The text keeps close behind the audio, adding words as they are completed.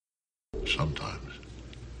sometimes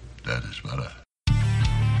dead is better.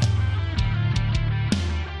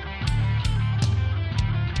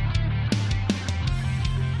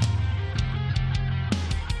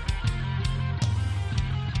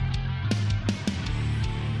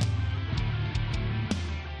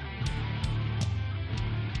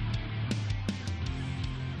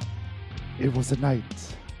 It was a night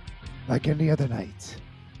like any other night.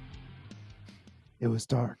 It was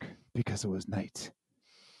dark because it was night,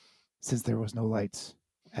 since there was no lights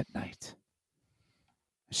at night.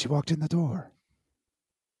 She walked in the door,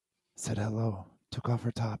 said hello, took off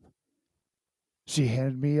her top. She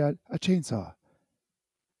handed me a chainsaw.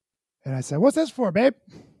 And I said, "What's this for, babe?"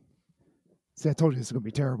 See, I told you this is going to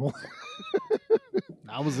be terrible.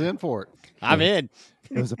 I was in for it. I'm in.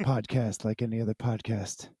 It was a podcast like any other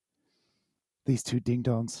podcast. These two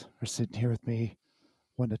ding-dongs are sitting here with me,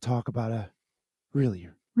 wanting to talk about a really,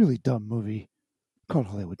 really dumb movie called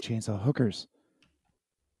Hollywood Chainsaw Hookers.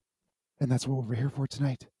 And that's what we're here for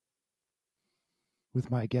tonight.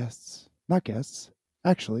 With my guests. Not guests,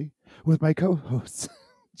 actually, with my co-hosts.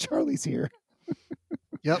 Charlie's here.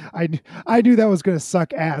 Yep. I knew that was going to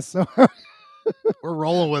suck ass, so... We're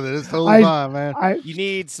rolling with it. It's totally fine, man. You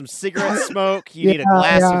need some cigarette smoke. You need a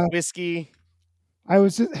glass of whiskey. I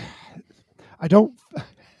was just... I don't...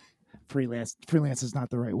 Freelance is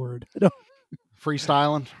not the right word. I don't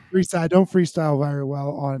Freestyling? I don't freestyle very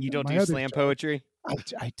well on... You don't my do other slam job. poetry?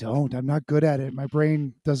 I don't. I'm not good at it. My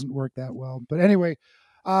brain doesn't work that well. But anyway,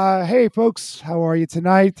 hey, folks, how are you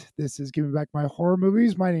tonight? This is Give Me Back My Horror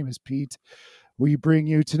Movies. My name is Pete. We bring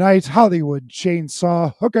you tonight Hollywood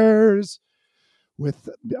Chainsaw Hookers. With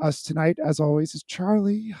us tonight, as always, is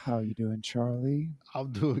Charlie. How you doing, Charlie?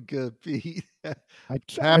 I'm doing good, Pete. Happy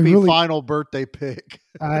Happy final birthday pick.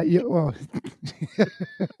 Well,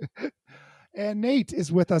 and Nate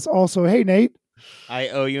is with us also. Hey, Nate. I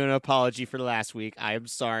owe you an apology for last week. I am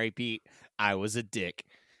sorry, Pete. I was a dick.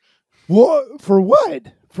 What? For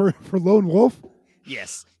what? For Lone Wolf?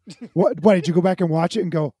 Yes. What did you go back and watch it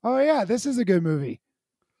and go, "Oh yeah, this is a good movie"?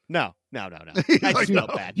 No. I just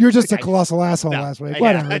felt bad. You're just a colossal asshole last week.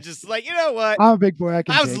 Whatever. I just you know what? I'm a big boy. I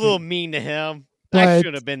was a take little it. mean to him. But I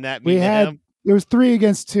should have been that mean to him. It was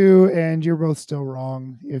 3-2, and you're both still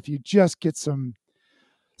wrong. If you just get some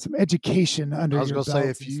education under your I was belt. going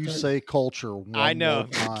to say, if you say culture one I know.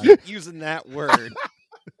 more time. Keep using that word.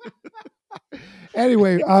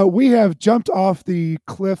 Anyway, we have jumped off the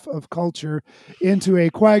cliff of culture into a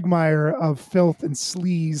quagmire of filth and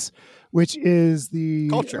sleaze, which is the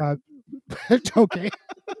culture. Okay.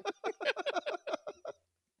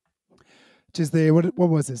 Which is the what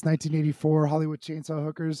was this? 1984 Hollywood Chainsaw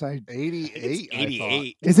Hookers. 88.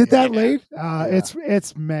 88. Is it that Yeah. late? Yeah.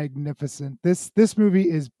 It's magnificent. This movie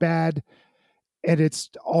is bad, and it's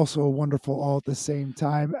also wonderful all at the same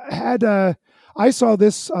time. I saw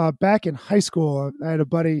this back in high school. I had a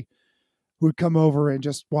buddy who would come over and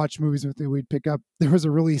just watch movies with me. We'd pick up. There was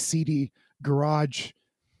a really seedy garage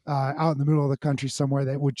out in the middle of the country somewhere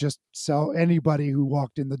that would just sell anybody who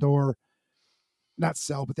walked in the door. Not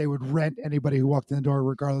sell, but they would rent anybody who walked in the door,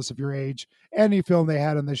 regardless of your age, any film they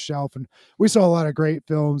had on the shelf. And we saw a lot of great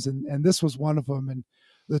films, and this was one of them. And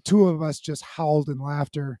the two of us just howled in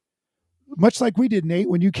laughter, much like we did, Nate,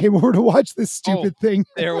 when you came over to watch this stupid thing.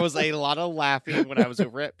 There was a lot of laughing when I was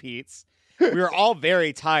over at Pete's. We were all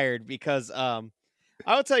very tired because I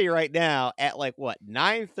will tell you right now, at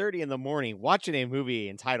 9:30 in the morning, watching a movie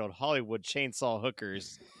entitled Hollywood Chainsaw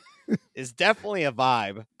Hookers is definitely a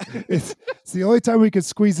vibe. It's the only time we could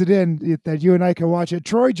squeeze it in that you and I can watch it.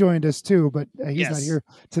 Troy joined us too, but he's not here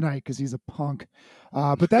tonight because he's a punk.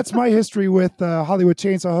 But that's my history with Hollywood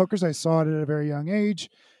Chainsaw Hookers. I saw it at a very young age.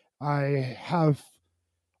 I have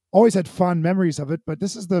always had fond memories of it, but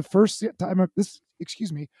this is the first time this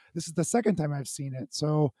is the second time I've seen it.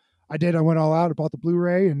 So I went all out, bought the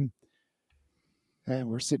Blu-ray, and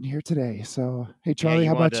we're sitting here today. So, hey, Charlie,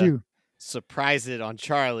 how about you? Surprise it on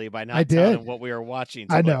Charlie by not telling him what we were watching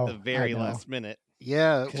until the very last minute.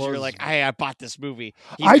 Yeah, because you're like, "Hey, I bought this movie."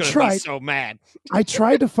 I tried. Be so mad. I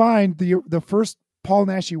tried to find the first Paul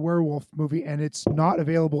Naschy werewolf movie, and it's not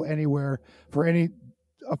available anywhere for any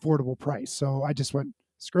affordable price. So I just went,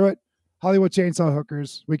 screw it, Hollywood Chainsaw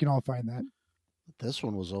Hookers. We can all find that. This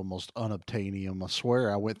one was almost unobtainium. I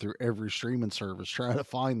swear I went through every streaming service trying to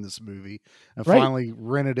find this movie and finally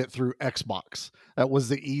rented it through Xbox. That was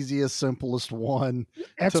the easiest, simplest one.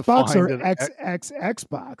 Xbox or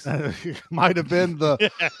Xbox? Might have been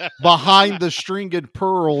the behind the stringed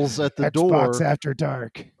pearls at the door. Xbox After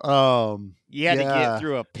Dark. You had to get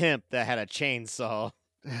through a pimp that had a chainsaw.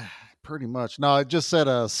 Pretty much. No, it just said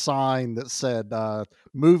a sign that said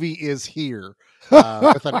movie is here.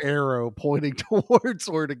 with an arrow pointing towards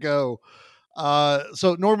where to go.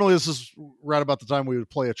 So normally this is right about the time we would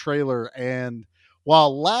play a trailer. And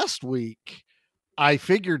while last week I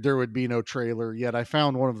figured there would be no trailer, yet I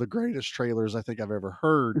found one of the greatest trailers I think I've ever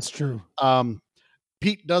heard. It's true.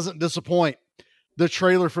 Pete doesn't disappoint. The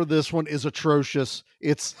trailer for this one is atrocious.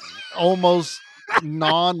 It's almost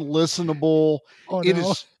non-listenable. It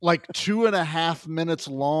is like 2.5 minutes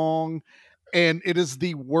long, and it is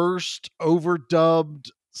the worst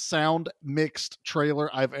overdubbed sound mixed trailer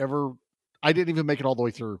I've ever. I didn't even make it all the way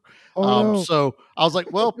through. So I was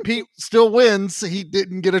like, well, Pete still wins. He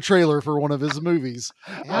didn't get a trailer for one of his movies.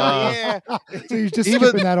 Yeah. So you're just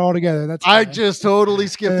skipping that altogether. That's fine. I just totally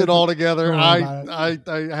skipped it altogether. Don't worry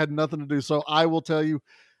I had nothing to do. So I will tell you,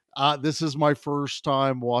 this is my first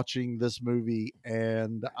time watching this movie,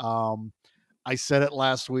 and I said it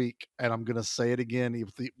last week, and I'm going to say it again,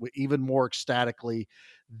 even more ecstatically.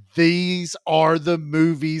 These are the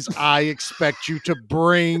movies I expect you to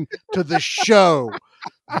bring to the show.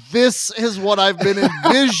 This is what I've been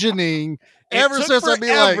envisioning ever since I've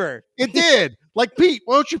been like, it did. Like, Pete,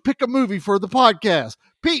 why don't you pick a movie for the podcast?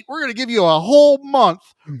 Pete, we're going to give you a whole month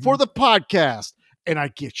for the podcast. And I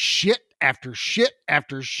get shit after shit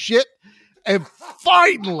after shit. And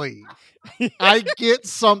finally, I get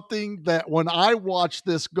something that when I watch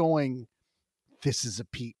this going, this is a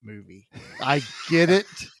Pete movie. I get it.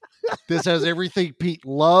 This has everything Pete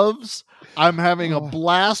loves. I'm having a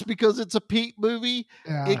blast because it's a Pete movie.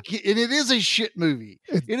 Yeah. And it is a shit movie.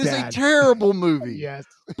 It is bad. a terrible movie. Yes.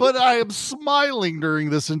 But I am smiling during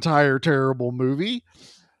this entire terrible movie.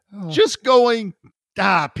 Just going,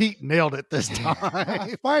 Pete nailed it this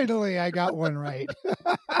time. Finally, I got one right.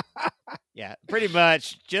 Yeah, pretty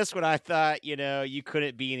much just what I thought. You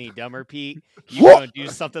couldn't be any dumber, Pete. You go and do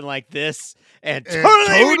something like this and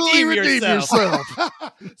totally redeem yourself.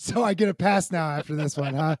 So I get a pass now after this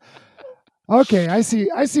one, huh? Okay, I see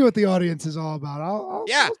what the audience is all about. I'll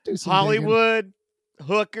do some Hollywood,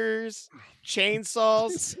 hookers,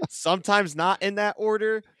 chainsaws, sometimes not in that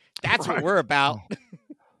order. That's what we're about.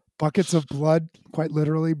 Buckets of blood, quite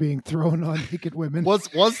literally, being thrown on naked women. Was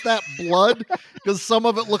that blood? Because some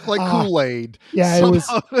of it looked like Kool-Aid. Yeah,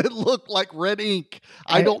 some of it looked like red ink.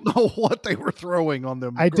 I don't know what they were throwing on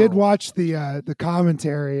them. I did watch the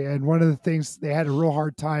commentary, and one of the things they had a real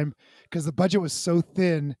hard time because the budget was so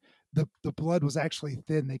thin. The blood was actually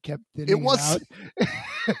thin. They kept thinning it out.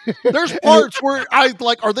 There's parts where I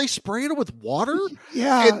like, are they spraying it with water?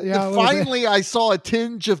 Yeah. And finally, I saw a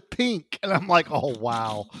tinge of pink, and I'm like, oh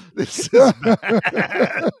wow, this is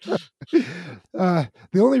bad. The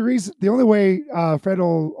only way Fred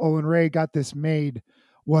Olen Ray got this made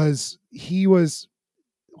was what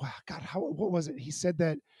was it? He said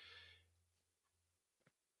that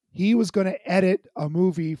he was going to edit a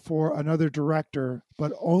movie for another director,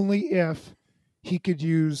 but only if he could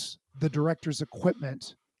use the director's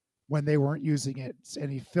equipment when they weren't using it.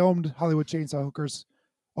 And he filmed Hollywood Chainsaw Hookers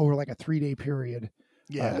over like a 3-day period.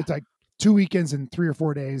 Yeah. It's like 2 weekends and 3 or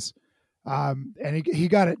 4 days. And he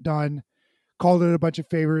got it done, called it a bunch of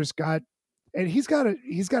favors, and he's got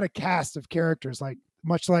a cast of characters, like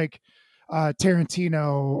much like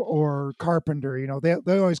Tarantino or Carpenter.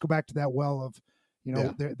 They always go back to that well of,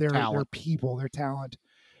 their people, their talent.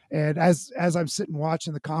 And as I'm sitting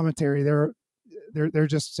watching the commentary, they're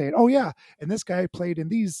just saying, oh yeah, and this guy played in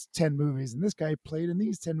these 10 movies, and this guy played in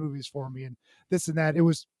these 10 movies for me, and this and that. It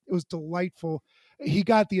was delightful. He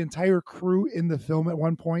got the entire crew in the film at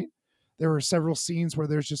one point. There were several scenes where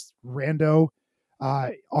there's just rando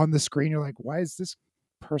on the screen. You're like, why does this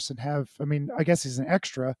person have? I mean, I guess he's an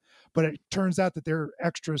extra, but it turns out that they're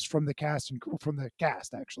extras from the cast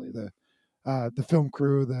actually, the film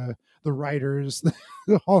crew, the writers,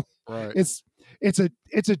 right. It's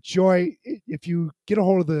a joy. If you get a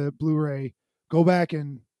hold of the Blu-ray, go back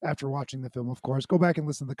and after watching the film, of course, go back and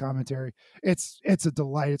listen to the commentary. It's a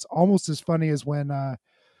delight. It's almost as funny as when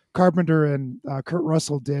Carpenter and Kurt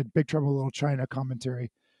Russell did Big Trouble in Little China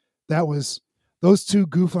commentary. That was those two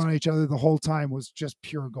goofing on each other the whole time was just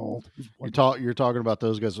pure gold. You're talking about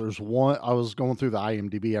those guys. There's one. I was going through the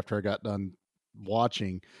IMDb after I got done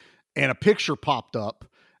watching, and a picture popped up,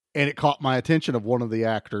 and it caught my attention of one of the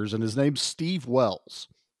actors, and his name's Steve Wells.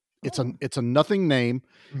 It's a nothing name.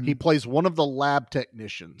 Mm-hmm. He plays one of the lab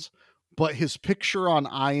technicians, but his picture on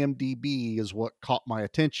IMDb is what caught my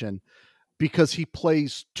attention because he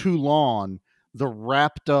plays Toulon, the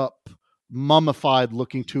wrapped up, mummified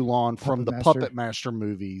looking Toulon from the Puppet Master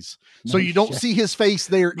movies. So you don't see his face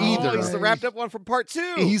there either. He's the wrapped up one from part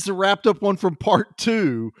 2. He's the wrapped up one from part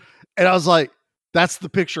 2. And I was like, That's the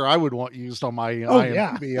picture I would want used on my Oh,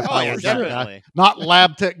 yeah. IMDb if Oh, I yeah, was that guy. definitely. Not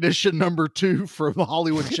lab technician number 2 from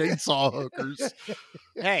Hollywood Chainsaw Hookers.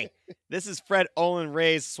 Hey, this is Fred Olin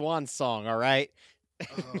Ray's swan song, all right?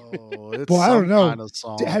 Oh, it's Well, I some don't know. kind of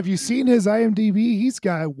song. Have you seen his IMDb? He's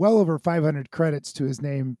got well over 500 credits to his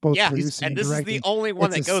name, both Yeah, producing and and this directing. is the only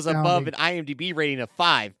one It's that goes above an astounding. IMDb rating of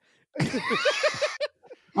 5.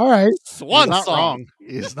 All right. Swan He's not song. wrong.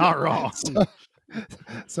 He's not wrong.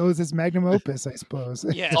 So is his magnum opus, I suppose.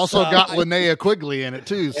 Yes, It's also got I- Linnea Quigley in it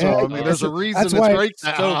too. So Yeah, I mean, there's a that's reason it's why ranked it's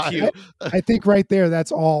that so high. cute. I think right there,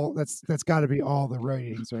 that's all. That's got to be all the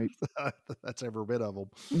ratings, right? That's every bit of them.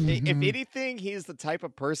 If Mhm. anything, he's the type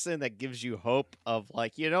of person that gives you hope of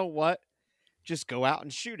like, you know what? Just go out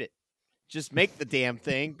and shoot it. Just make the damn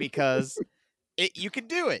thing because you can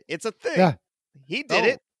do it. It's a thing. Yeah. He did Oh,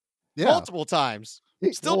 it Yeah. multiple times.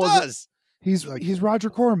 It- Still What was it? does. He's Roger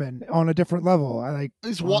Corman on a different level. I like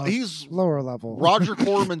He's lower level. Roger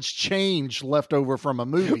Corman's change left over from a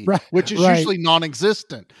movie, Right, which is right. usually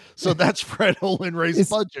non-existent. So that's Fred Olin Ray's Is-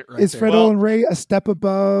 budget right Is there. Fred Well- Olin Ray a step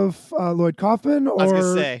above Lloyd Kaufman, I was or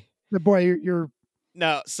gonna say the boy? You're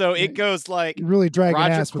no. So it goes like really dragging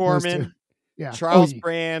Roger ass with those two. Corman, Yeah. Charles Oh,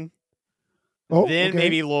 Brand, oh, then okay.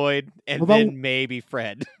 maybe Lloyd, and What about- then maybe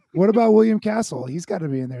Fred. What about William Castle? He's got to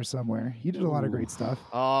be in there somewhere. He did a lot of Ooh. great stuff.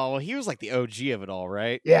 Oh, well, he was like the OG of it all,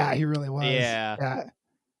 right? Yeah, he really was. Yeah.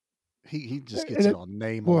 He just And gets it- it on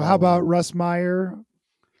name. Well, how about alone. Russ Meyer?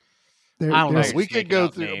 There, I don't know. there's- We Just could making go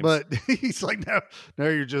up through, names. but he's like, no,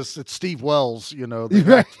 you're just, it's Steve Wells, the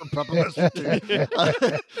guy from Puppet Master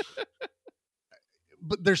 2.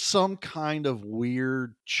 But there's some kind of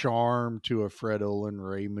weird charm to a Fred Olin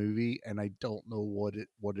Ray movie, and I don't know what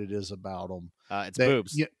it is about him. It's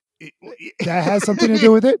boobs. Yeah, that has something to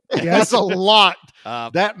do with it. It Yes, has a lot.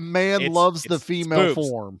 That That man it's- loves the it's female boobs.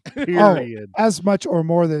 form. Period. as much or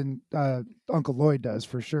more than Uncle Lloyd does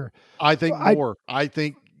for sure. I think I- more. I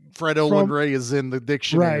think Fred Olin From- Ray is in the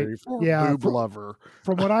dictionary Right, for yeah, boob from- lover.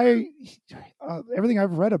 From what everything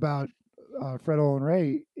I've read about Fred Olin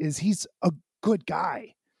Ray is he's a good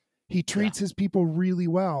guy. He treats his people really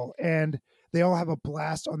well, and they all have a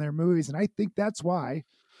blast on their movies. And I think that's why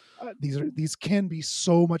these can be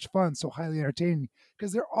so much fun, so highly entertaining,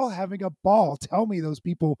 because they're all having a ball. Tell me those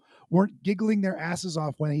people weren't giggling their asses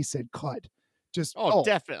off when he said "cut." Just Oh,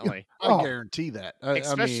 definitely. I Oh. guarantee that.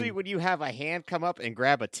 Especially I mean, when you have a hand come up and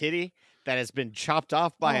grab a titty that has been chopped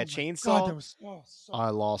off by oh a my chainsaw. God, that was so,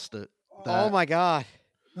 I lost it. Oh that- my god!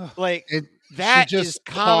 Ugh. Like It, that she is just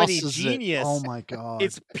comedy tosses it. genius. Oh my god!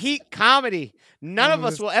 It's peak comedy. None of Oh,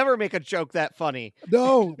 us will ever make a joke that funny.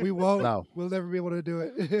 no, we won't. No. We'll never be able to do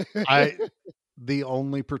it. The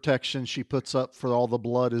only protection she puts up for all the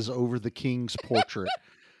blood is over the king's portrait.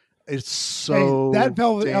 It's so Hey, that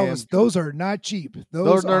Velvet damn Elvis, those are not cheap.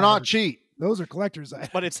 They're not cheap. Those are collector's items.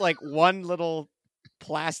 But it's like one little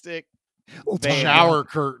plastic. Little Bang. tiny- Shower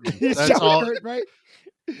curtain. That's Shower all. curtain, right?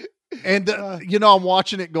 And I'm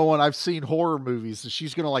watching it going. I've seen horror movies, and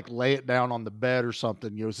she's gonna like lay it down on the bed or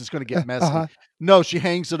something. It's just gonna get messy. Uh-huh. No, she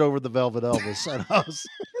hangs it over the Velvet Elvis. And I was,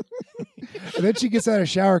 And then she gets out a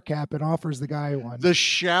shower cap and offers the guy one. the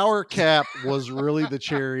shower cap was really the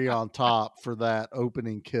cherry on top for that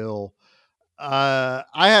opening kill. I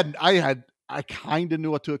kind of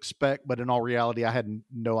knew what to expect, but in all reality, I had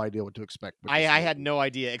no idea what to expect. with I this had movie. no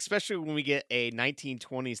idea, especially when we get a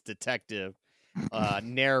 1920s detective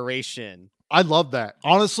narration. I love that.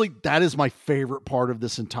 Honestly, that is my favorite part of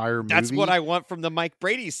this entire movie. That's what I want from the Mike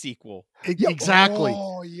Brady sequel. Yeah, Exactly.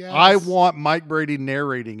 Oh, yes. I want Mike Brady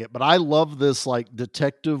narrating it, but I love this like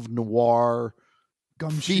detective noir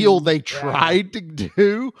Gumshoe. feel they Yeah. tried to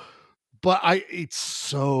do, but it's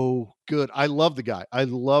so good. I love the guy. I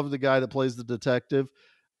love the guy that plays the detective.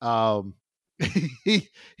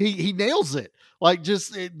 He nails it. Like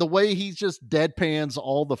just the way he just deadpans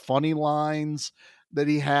all the funny lines that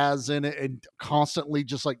he has in it and constantly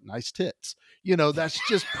just like nice tits. That's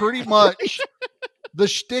just pretty much the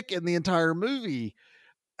shtick in the entire movie.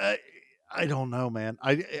 I don't know, man.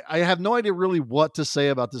 I have no idea really what to say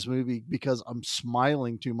about this movie because I'm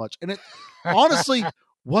smiling too much. And it honestly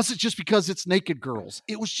wasn't just because it's naked girls.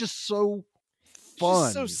 It was just so fun.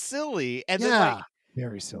 Just so silly. And then Yeah. like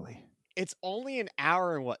Very silly. it's only an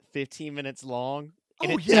hour and 15 minutes long.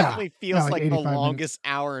 And Oh, it yeah. definitely feels No, like like the 85 minutes. longest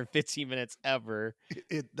hour and 15 minutes ever.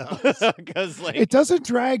 It does. Because like It doesn't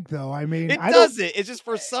drag though. I mean, it I does don't, it. It's just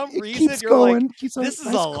for some it reason keeps you're going. like, keeps on, this is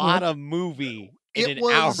nice a lot clip. of movie in It an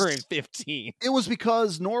hour was- and 15. It was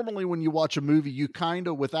because normally when you watch a movie, you kind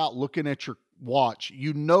of, without looking at your watch,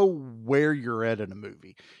 where you're at in a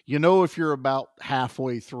movie. If you're about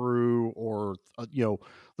halfway through or,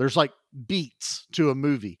 there's like beats to a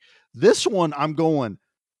movie. This one, I'm going,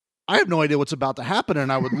 I have no idea what's about to happen.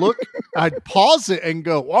 And I would look, I'd pause it and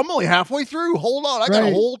go, well, I'm only halfway through. Hold on. I got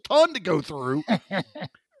a whole ton to go through.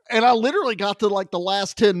 And I literally got to like the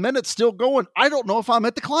last 10 minutes still going, I don't know if I'm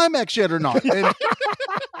at the climax yet or not. And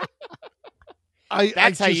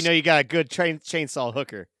That's how you know you got a good chainsaw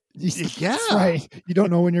hooker. Yeah. That's right. You don't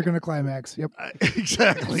know when you're going to climax. Yep.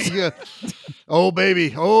 Exactly. Yeah. Oh,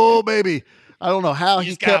 baby. Oh, baby. I don't know how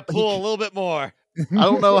he got to pull a little bit more. I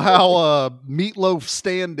don't know how Meatloaf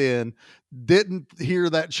stand-in didn't hear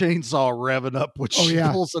that chainsaw revving up when she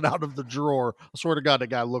pulls it out of the drawer. I swear to God, the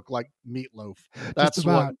guy looked like Meatloaf. That's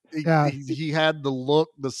what he had, the look,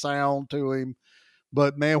 the sound to him.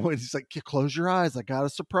 But man, when he's like, close your eyes, I got a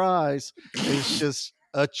surprise. It's just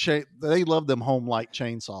they love them home light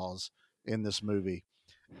chainsaws in this movie.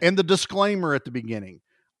 And the disclaimer at the beginning.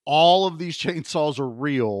 All of these chainsaws are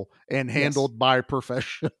real and handled by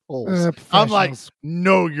professionals. I'm like,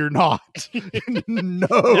 no, you're not.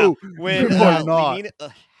 No, when you are not.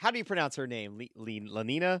 Lenina, how do you pronounce her name?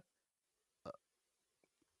 Lenina?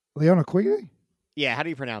 Leona Quigley? Yeah, how do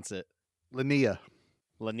you pronounce it? Linnea.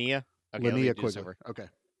 Okay, Linnea Quigley. Okay.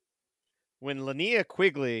 When Linnea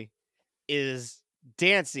Quigley is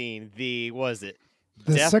dancing the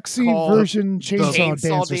sexy version chainsaw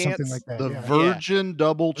dance or something like that. The virgin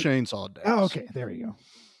double chainsaw dance. Oh, okay. There you go.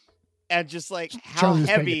 And just like how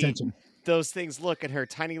heavy those things look in her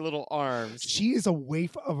tiny little arms. She is a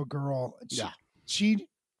waif of a girl. She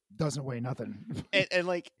doesn't weigh nothing. And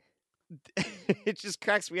like, it just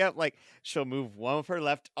cracks me up. Like, she'll move one with her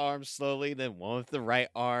left arm slowly, then one with the right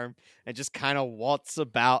arm, and just kind of waltz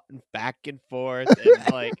about and back and forth.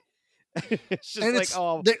 And like, it's just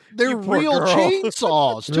they're real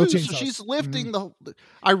chainsaws too. So she's lifting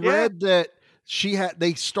I read that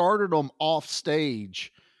they started them off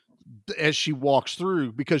stage as she walks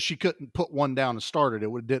through because she couldn't put one down and start it.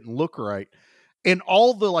 It didn't look right. And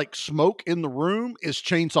all the like smoke in the room is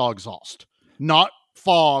chainsaw exhaust, not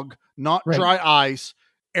fog, not dry ice.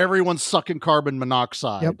 Everyone's sucking carbon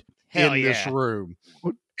monoxide in this room.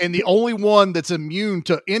 And the only one that's immune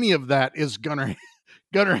to any of that is Gunnar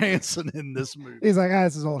Hansen in this movie. He's like,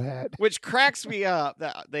 this is old hat. Which cracks me up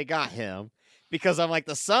that they got him because I'm like,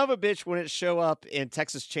 the son of a bitch wouldn't show up in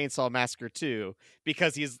Texas Chainsaw Massacre 2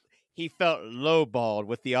 because he felt lowballed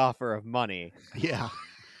with the offer of money. Yeah.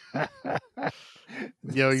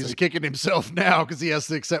 He's kicking himself now because he has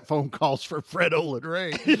to accept phone calls for Fred Olin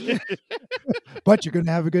Ray. But you're going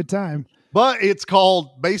to have a good time. But it's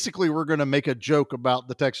called, basically, we're going to make a joke about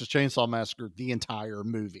the Texas Chainsaw Massacre the entire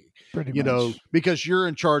movie. Pretty much. Because you're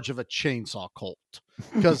in charge of a chainsaw cult.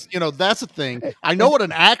 Because, that's the thing. I know what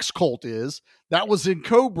an axe cult is. That was in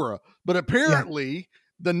Cobra. But apparently,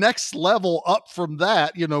 the next level up from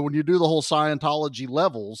that, when you do the whole Scientology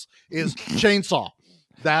levels, is chainsaw.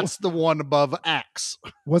 That's the one above axe.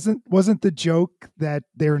 Wasn't the joke that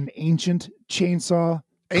they're an ancient chainsaw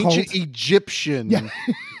cult? Ancient Egyptian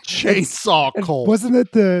chainsaw cult. Wasn't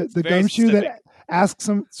it the gumshoe that asks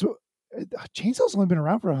them? So, chainsaw's only been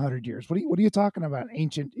around for 100 years. What are you talking about?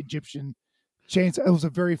 Ancient Egyptian chainsaw. It was a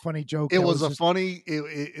very funny joke. It was a funny.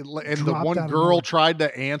 And the one girl tried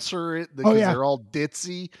to answer it because they're all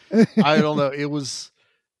ditzy. I don't know.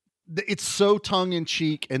 It's so tongue in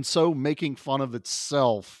cheek and so making fun of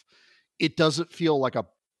itself. It doesn't feel like a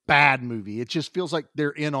bad movie. It just feels like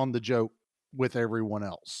they're in on the joke with everyone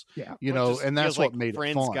else. Yeah. And that's what made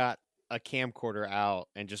Friends it fun. Got a camcorder out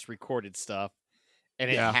and just recorded stuff, and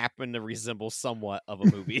it happened to resemble somewhat of a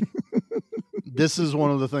movie. This is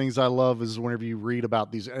one of the things I love is whenever you read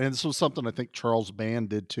about these, and this was something I think Charles Band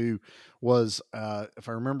did too, was if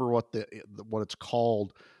I remember what it's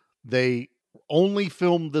called, they only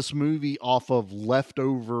filmed this movie off of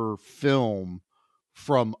leftover film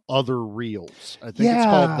from other reels. I think it's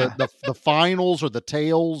called the finals or the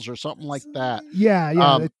tails or something like that.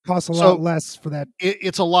 Yeah. It costs a lot less for that.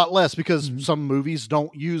 It's a lot less because some movies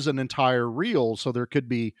don't use an entire reel, so there could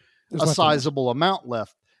be a sizable amount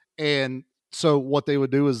left. And so what they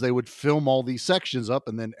would do is they would film all these sections up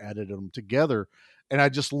and then edit them together. And I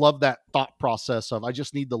just love that thought process of I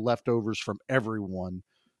just need the leftovers from everyone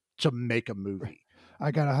to make a movie.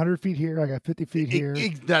 I got 100 feet here. I got 50 feet here.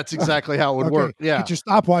 That's exactly how it would work. Yeah. Get your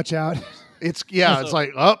stopwatch out. It's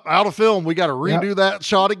like, out of film. We got to redo that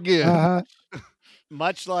shot again.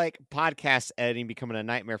 Much like podcast editing becoming a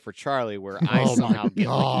nightmare for Charlie, where I somehow get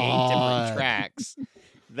like 8 different tracks.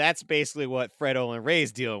 That's basically what Fred Olin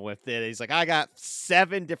Ray's dealing with. He's like, I got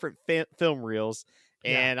 7 different film reels,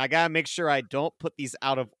 and I got to make sure I don't put these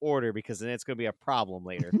out of order because then it's going to be a problem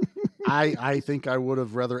later. I think I would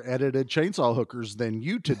have rather edited Chainsaw Hookers than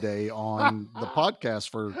you today on the podcast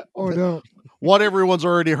for what everyone's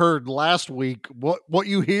already heard last week. What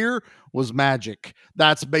you hear was magic.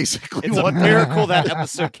 That's basically It's a what miracle that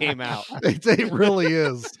episode came out. it really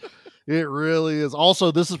is. It really is.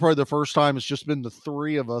 Also, this is probably the first time it's just been the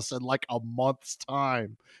three of us in like a month's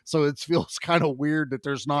time. So it feels kind of weird that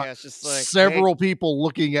there's not It's just like, several people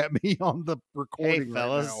looking at me on the recording hey, right now.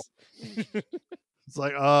 fellas. It's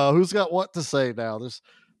like, who's got what to say now?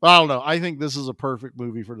 I don't know. I think this is a perfect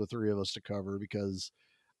movie for the three of us to cover because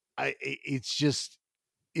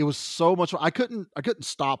it was so much. I couldn't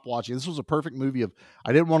stop watching. This was a perfect movie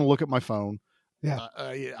I didn't want to look at my phone. Yeah.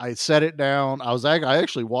 I set it down. I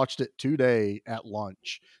actually watched it today at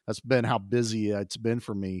lunch. That's been how busy it's been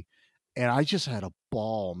for me. And I just had a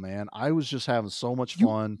ball, man. I was just having so much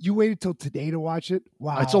fun. You waited till today to watch it?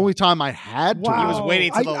 Wow. It's the only time I had to. Wow. He was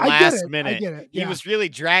waiting till the I get last it. minute. I get it. He Yeah. was really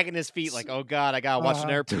dragging his feet like, oh God, I gotta watch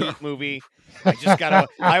another Pete movie.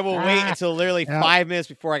 I will wait until literally 5 minutes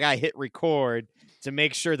before I gotta hit record to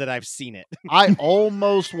make sure that I've seen it. I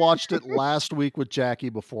almost watched it last week with Jackie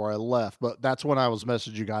before I left, but that's when I was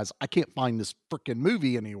messaging you guys. I can't find this freaking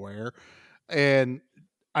movie anywhere. And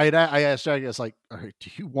I asked Jackie, I was like, all right, do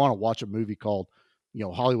you want to watch a movie called,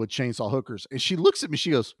 Hollywood Chainsaw Hookers? And she looks at me,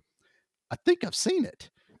 she goes, I think I've seen it.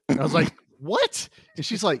 And I was like, what? And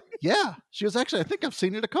she's like, yeah. She goes, actually, I think I've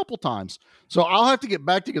seen it a couple times. So I'll have to get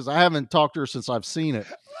back to you because I haven't talked to her since I've seen it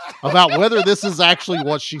about whether this is actually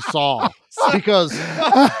what she saw. Because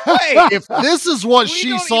if this is what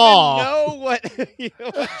she saw, know what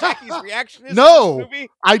Jackie's reaction is. No, to this movie?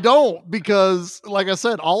 I don't, because like I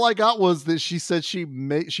said, all I got was that she said she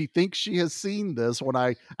thinks she has seen this when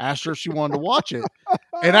I asked her if she wanted to watch it.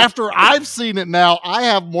 And after I've seen it now, I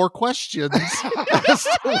have more questions as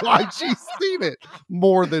to why she's seen it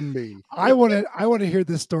more than me. I want to hear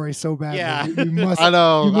this story so badly. Yeah. You must. I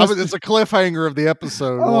know. you must- It's a cliffhanger of the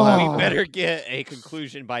episode. Oh. We better get a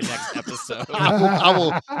conclusion by next episode. I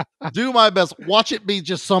will do my best. Watch it be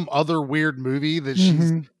just some other weird movie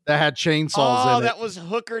that that had chainsaws in it. That was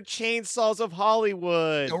Hooker Chainsaws of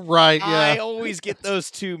Hollywood. Right, yeah. I always get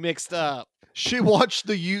those two mixed up. She watched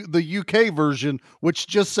the UK version, which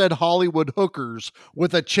just said Hollywood Hookers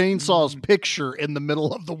with a chainsaws picture in the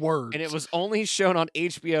middle of the words. And it was only shown on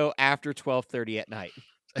HBO after 12:30 at night.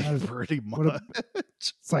 Pretty much.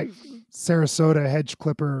 It's like Sarasota hedge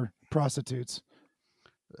clipper prostitutes.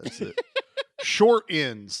 That's it. Short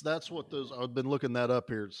ends. That's what those. I've been looking that up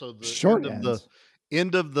here. So the Short end ends.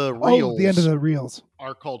 End of the reels. Oh, the end of the reels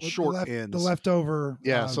are called With short ends. The leftover.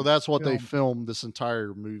 Yeah, so that's what they film. filmed this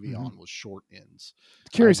entire movie on was short ends.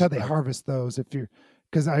 Curious how they harvest those.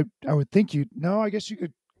 Because I would think I guess you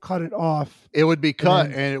could cut it off. It would be cut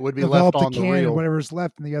and it would be left on the can reel. And whatever's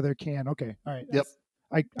left in the other can. Okay, all right. Yep.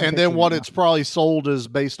 I and then what it's probably sold is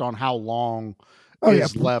based on how long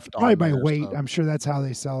is left probably on by there, weight. so. I'm sure that's how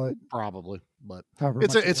they sell it. Probably, but However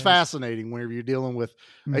it's much it it's weighs. fascinating whenever you're dealing with.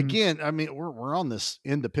 Mhm. Again, I mean, we're on this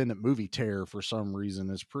independent movie tear for some reason.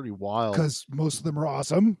 It's pretty wild because most of them are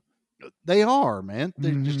awesome. They are, man.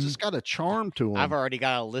 They Mhm. just got a charm to them. I've already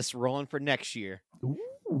got a list rolling for next year.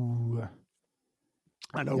 Ooh.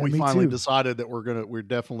 I know Yeah, we me finally too. decided that we're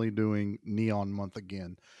definitely doing Neon Month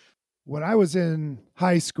again. When I was in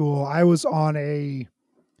high school, I was on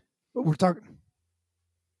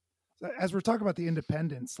as we're talking about the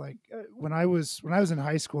independence, like when I was in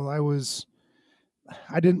high school,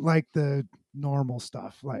 I didn't like the normal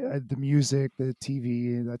stuff, like the music, the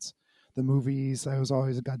TV, that's the movies. I was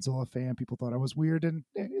always a Godzilla fan. People thought I was weird, and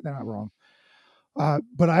they're not wrong.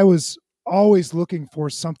 But I was always looking for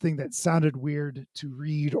something that sounded weird to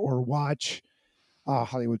read or watch.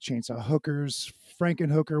 Hollywood Chainsaw Hookers,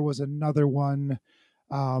 Frankenhooker was another one.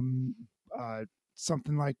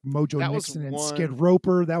 Something like Mojo That was Nixon and one- Skid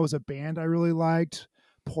Roper. That was a band I really liked.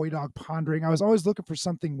 Poi Dog Pondering. I was always looking for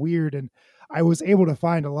something weird, and I was able to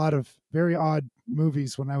find a lot of very odd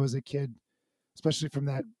movies when I was a kid, especially from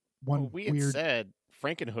that one We had weird. said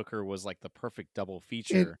Frankenhooker was like the perfect double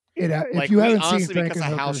feature. If Like, you we haven't honestly, seen because of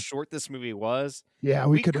how Frankenhooker, short this movie was, yeah,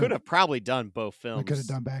 we we could could have probably done both films. We could have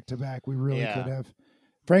done back to back. We really could have.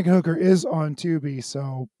 Frankenhooker is on Tubi,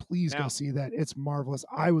 so please go Now- see that. It's marvelous.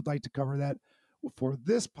 I would like to cover that for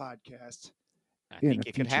this podcast I in think a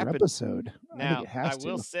it could future happen. episode. I Now, think it has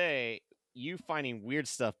will to. say, you finding weird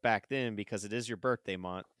stuff back then because it is your birthday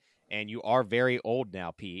month, and you are very old now,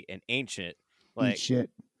 Pete, and ancient. Like, Eat shit.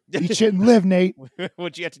 Eat shit and live, Nate.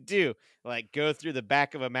 what you have to do, like go through the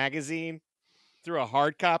back of a magazine, through a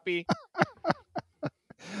hard copy.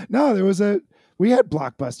 No, we had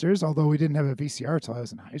Blockbusters, although we didn't have a VCR till I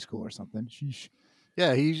was in high school or something. Sheesh.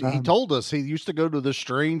 Yeah, he Um, told us he used to go to the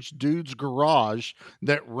strange dude's garage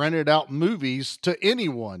that rented out movies to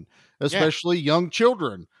anyone. especially young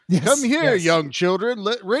children. Yes, Come here, yes. young children.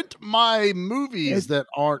 Rent my movies that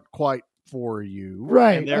aren't quite for you.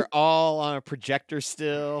 Right. And they're all on a projector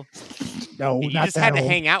still. No, You not just that had to old.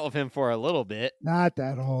 hang out with him for a little bit. Not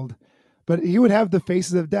that old. But he would have the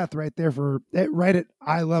faces of death right there right at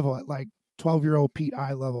eye level, at like 12-year-old Pete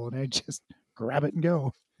eye level, and I'd just grab it and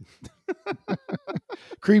go.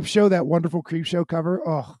 Creep Show, that wonderful Creep Show cover.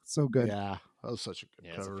 Oh, so good. Yeah, that was such a good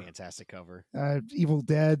It's cover. a fantastic cover. Evil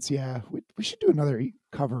Deads. Yeah, we should do another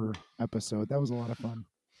cover episode. That was a lot of fun.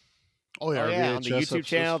 Oh yeah, On the YouTube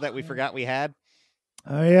channel that we forgot we had.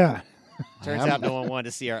 Oh yeah. Turns out no one wanted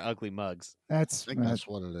to see our ugly mugs. I think that's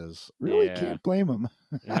what it is. Really Yeah. can't blame them.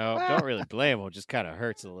 Don't really blame them. It just kind of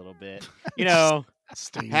hurts a little bit. You know,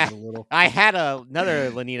 Stings a little. I had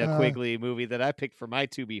another Lenina Quigley movie that I picked for my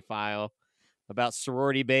Tubi file about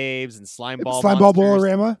sorority babes and slime ball monsters.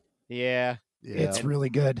 Bolorama. Yeah. It's really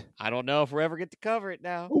good. I don't know if we'll ever get to cover it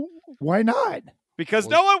now. Why not? Because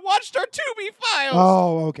no one watched our Tubi files.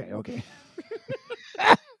 Oh, okay.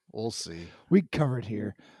 We'll see. We cover it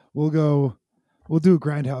here. We'll do a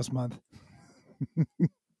Grindhouse month.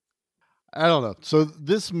 I don't know. So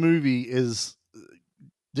this movie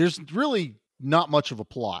there's really not much of a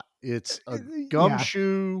plot. It's a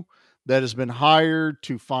gumshoe that has been hired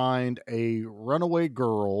to find a runaway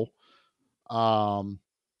girl, and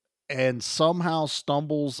somehow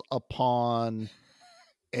stumbles upon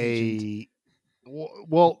he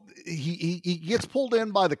gets pulled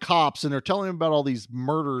in by the cops, and they're telling him about all these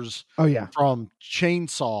murders from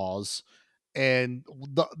chainsaws. And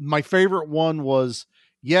my favorite one was,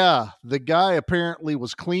 the guy apparently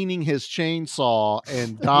was cleaning his chainsaw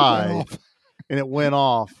and died, and it went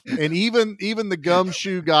off. And even the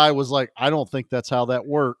gumshoe guy was like, I don't think that's how that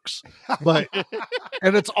works. But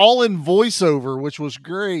and it's all in voiceover, which was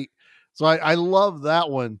great. So I love that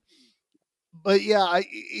one. But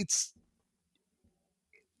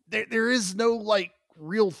there is no like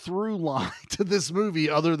real through line to this movie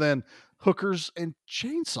other than hookers and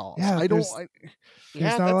chainsaws.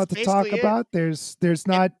 There's not a lot to talk about. There's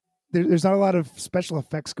not a lot of special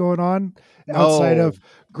effects going on outside of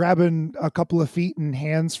grabbing a couple of feet and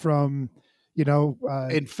hands from,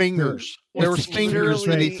 and fingers. There was fingers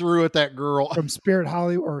that he threw at that girl from Spirit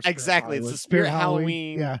Hollywood. Exactly, it's the Spirit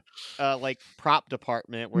Halloween, like prop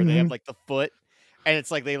department where they have like the foot, and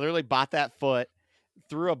it's like they literally bought that foot,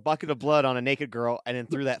 threw a bucket of blood on a naked girl, and then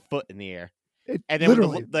threw that foot in the air. And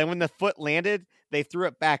then when the foot landed, they threw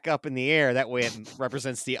it back up in the air. That way it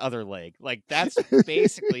represents the other leg. Like, that's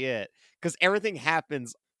basically it. Because everything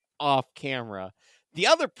happens off camera. The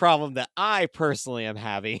other problem that I personally am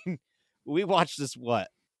having, we watched this,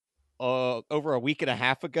 over a week and a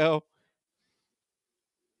half ago?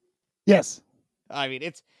 Yes. I mean,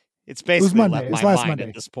 it's basically left my mind Monday.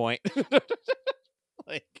 at this point.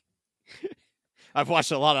 Like... I've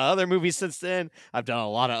watched a lot of other movies since then. I've done a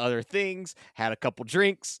lot of other things, had a couple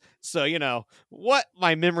drinks. So, what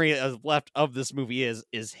my memory is left of this movie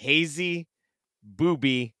is hazy,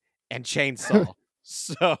 booby, and chainsaw.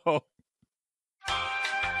 So...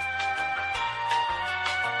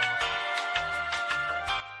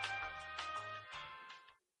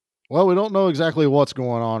 Well, we don't know exactly what's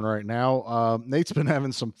going on right now. Nate's been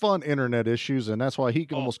having some fun internet issues, and that's why he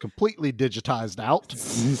almost completely digitized out.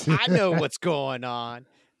 I know what's going on.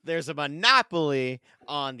 There's a monopoly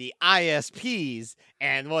on the ISPs,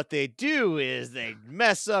 and what they do is they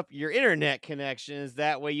mess up your internet connections.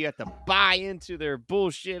 That way you have to buy into their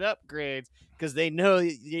bullshit upgrades because they know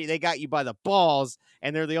they got you by the balls,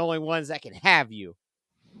 and they're the only ones that can have you.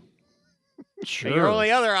 Sure. And your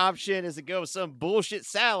only other option is to go with some bullshit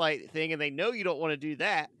satellite thing, and they know you don't want to do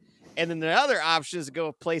that. And then the other option is to go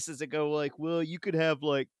with places that go like, well, you could have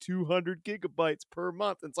like 200 gigabytes per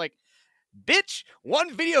month. And it's like, bitch,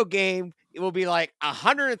 one video game, it will be like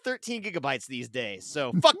 113 gigabytes these days.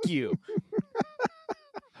 So fuck you.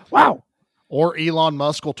 Wow. Or Elon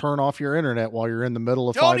Musk will turn off your internet while you're in the middle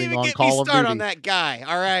of fighting on Call of Duty. Don't even get me started on that guy.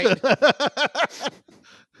 All right.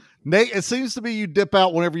 Nate, it seems to be you dip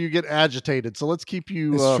out whenever you get agitated. So let's keep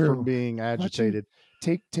you from being agitated.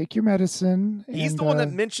 Take your medicine. He's the one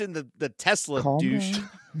that mentioned the Tesla douche.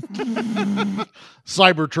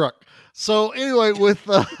 Cybertruck. So anyway, with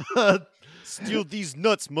steal these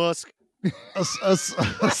nuts, Musk.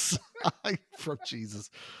 From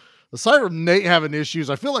Jesus. Aside from Nate having issues,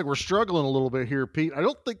 I feel like we're struggling a little bit here, Pete. I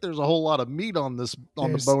don't think there's a whole lot of meat on the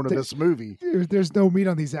bone of this movie. There's no meat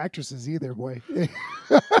on these actresses either, boy.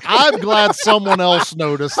 I'm glad someone else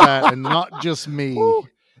noticed that and not just me. Ooh,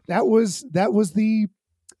 that was the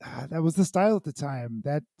style at the time.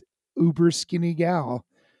 That uber skinny gal.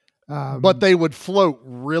 But they would float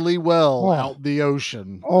really well Oh. out in the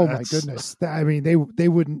ocean. Oh my goodness! I mean, they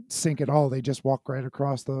wouldn't sink at all. They just walk right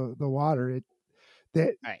across the water.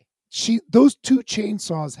 Right. Those two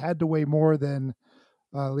chainsaws had to weigh more than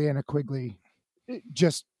Leanna Quigley.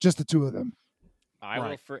 Just the two of them. I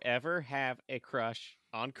will forever have a crush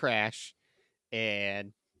on Crash,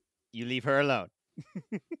 and you leave her alone.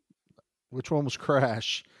 Which one was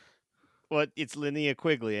Crash? Well, it's Linnea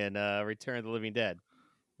Quigley in Return of the Living Dead.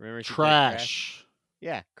 Remember she played Trash.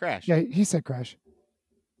 Yeah, Crash. Yeah, he said crash.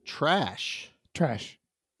 Trash. Trash.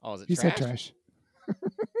 Oh, is it He trash? said trash.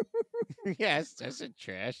 Yes, I said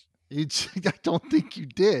trash. I don't think you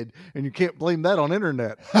did, and you can't blame that on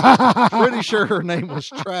internet. Pretty sure her name was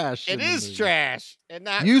Trash. It is trash, and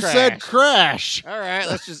not You Crash. said Crash. All right,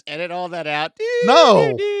 let's just edit all that out.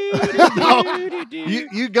 No.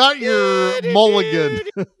 You got your mulligan.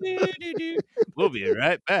 We'll be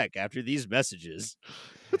right back after these messages.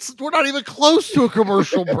 We're not even close to a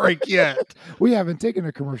commercial break yet. We haven't taken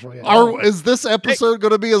a commercial yet. Is this episode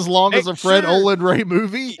going to be as long as a Fred Olin Ray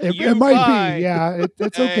movie? It might be. Yeah,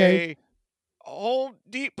 it's okay. Home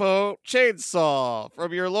Depot chainsaw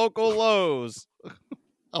from your local Lowe's.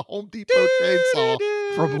 A Home Depot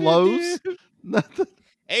chainsaw from Lowe's?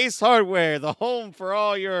 Ace Hardware, the home for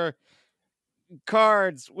all your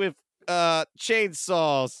cards with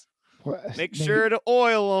chainsaws. Make sure to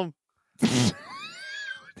oil them.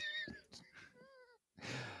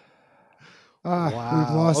 We've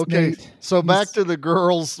lost Nate. So back to the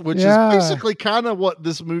girls, which is basically kind of what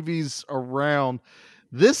this movie's around.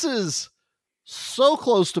 This is so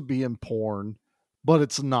close to being porn, but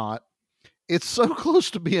it's not. It's so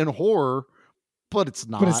close to being horror, but it's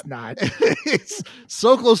not. But it's not. It's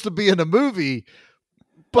so close to being a movie,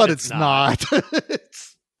 but it's not.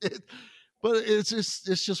 But it's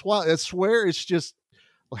just wild. I swear it's just,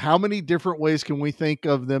 how many different ways can we think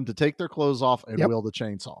of them to take their clothes off and wield the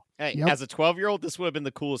chainsaw? Hey, as a 12-year-old, this would have been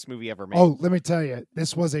the coolest movie ever made. Oh, let me tell you,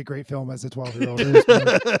 this was a great film as a 12-year-old. It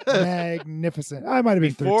was magnificent. I might have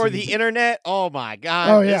been before 13. the internet. Oh my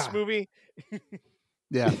god! This movie.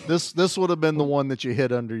 Yeah, this would have been the one that you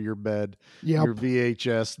hid under your bed, your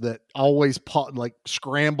VHS that always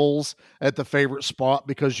scrambles at the favorite spot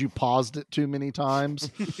because you paused it too many times.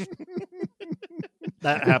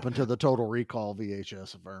 That happened to the Total Recall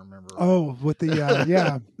VHS, if I remember right. Oh, with the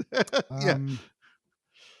yeah.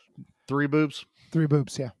 Three boobs? Three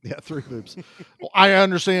boobs, yeah. Yeah, three boobs. Well, I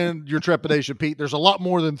understand your trepidation, Pete. There's a lot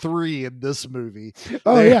more than three in this movie.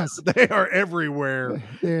 Yes. They are everywhere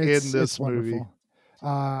in this movie.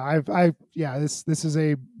 This is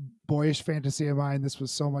a boyish fantasy of mine. This was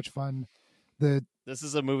so much fun. This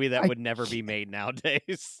is a movie that would never be made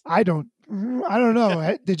nowadays. I don't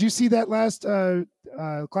know. Did you see that last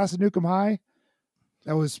Class of Nukem High?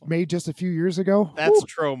 That was made just a few years ago. That's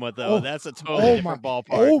trauma, though. That's a totally different ballpark.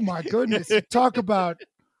 Oh my goodness! Talk about.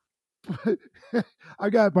 I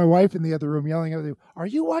got my wife in the other room yelling at me, "Are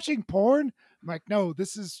you watching porn?" I'm like, "No,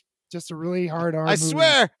 this is just a really hard R movie."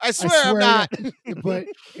 I swear, I'm not. But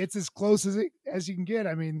it's as close as you can get.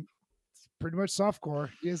 I mean, it's pretty much softcore.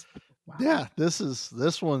 Wow. Yeah, this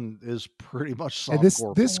one is pretty much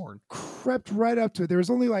softcore this porn. Crept right up to it. There was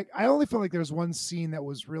only I only felt like there was one scene that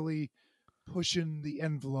was really pushing the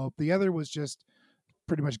envelope. The other was just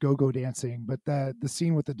pretty much go-go dancing. But the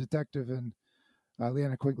scene with the detective and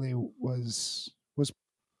Leanna Quigley was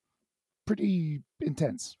pretty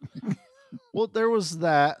intense. Well, there was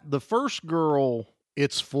that. The first girl,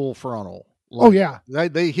 it's full frontal.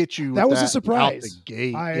 They hit you. That with was a surprise. Out the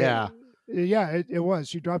gate. It was.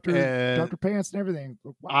 She dropped her pants and everything.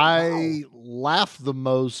 Wow. I laughed the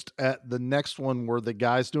most at the next one where the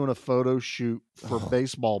guy's doing a photo shoot for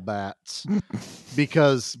baseball bats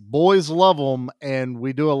because boys love them, and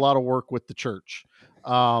we do a lot of work with the church.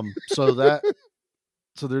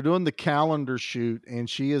 So they're doing the calendar shoot, and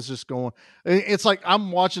she is just going. It's like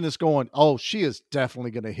I'm watching this going, oh, she is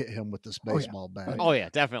definitely going to hit him with this baseball bat. Oh yeah,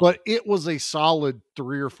 definitely. But it was a solid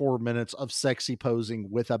 3 or 4 minutes of sexy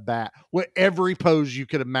posing with a bat. With every pose you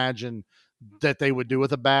could imagine that they would do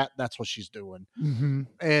with a bat, that's what she's doing. Mm-hmm.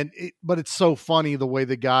 But it's so funny the way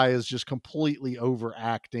the guy is just completely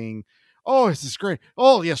overacting. Oh, this is great.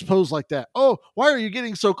 Oh, yes, pose like that. Oh, why are you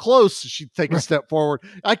getting so close? She'd take a step forward.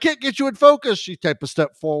 I can't get you in focus. She'd take a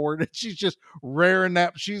step forward. And she's just raring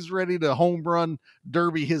that. She's ready to home run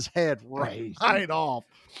derby his head right off.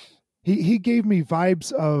 He gave me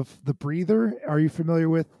vibes of The Breather. Are you familiar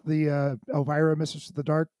with the Elvira, Mistress of the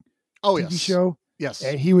Dark TV show? Yes.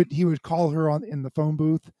 And he would call her in the phone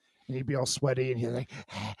booth, and he'd be all sweaty, and he'd like,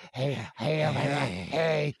 hey, Elvira,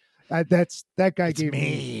 hey. That guy It's gave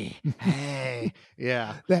me. Hey,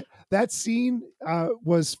 yeah. that scene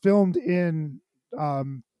was filmed in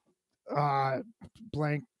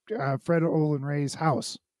blank Fred Olin Ray's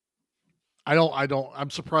house. I'm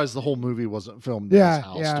surprised the whole movie wasn't filmed in his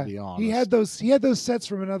house, to be honest. He had those sets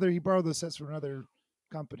from he borrowed those sets from another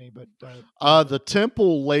company, but the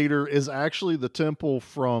temple later is actually the temple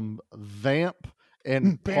from Vamp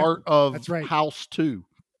and part of That's right. House 2.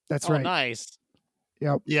 That's right. Nice.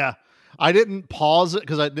 Yep. Yeah. I didn't pause it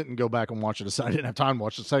because I didn't go back and watch it. I didn't have time to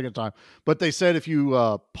watch it a second time. But they said if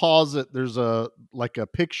you pause it, there's a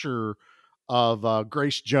picture of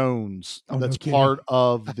Grace Jones that's part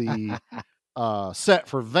of the set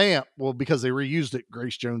for Vamp. Well, because they reused it,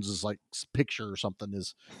 Grace Jones's like picture or something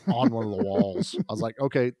is on one of the walls. I was like,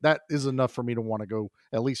 okay, that is enough for me to want to go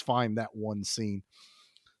at least find that one scene.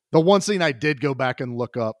 The one scene I did go back and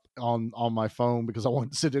look up on my phone because I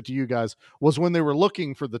wanted to send it to you guys was when they were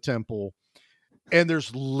looking for the temple, and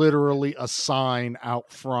there's literally a sign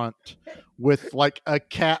out front with like a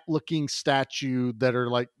cat looking statue that are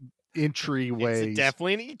like entryways. It's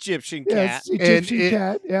definitely an Egyptian cat. Egyptian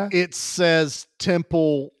cat. Yeah. It says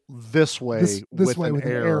temple this way this way with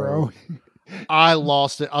an arrow. I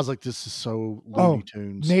lost it. I was like, this is so Looney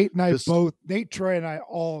Tunes. Nate and I Nate, Troy, and I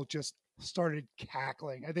all just started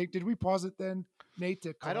cackling. I think, did we pause it then, Nate,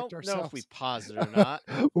 to collect ourselves? I don't know if we paused it or not.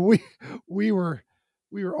 we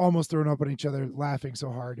were almost throwing up on each other laughing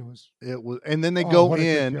so hard. It was, and then they go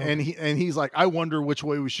in and he's like, I wonder which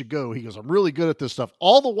way we should go. He goes, I'm really good at this stuff.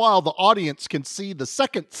 All the while the audience can see the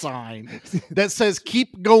second sign that says,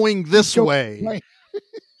 keep going this way.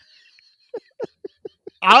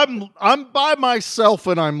 I'm by myself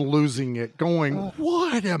and I'm losing it, going,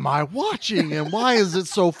 what am I watching and why is it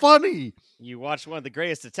so funny? You watched one of the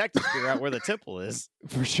greatest detectives figure out where the temple is.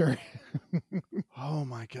 For sure. Oh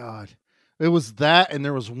my God. It was that, and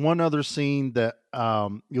there was one other scene that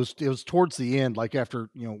it was towards the end, like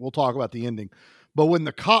after, we'll talk about the ending. But when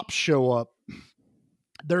the cops show up,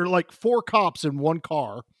 there are like 4 cops in one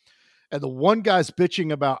car, and the one guy's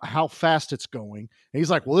bitching about how fast it's going. And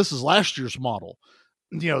he's like, well, this is last year's model.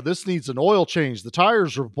 This needs an oil change. The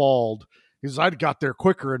tires are bald. He says, I got there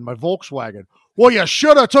quicker in my Volkswagen. Well, you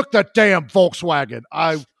should have took the damn Volkswagen.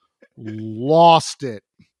 I lost it.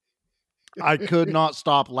 I could not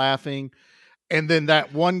stop laughing. And then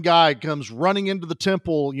that one guy comes running into the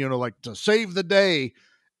temple, like to save the day.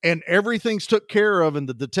 And everything's took care of. And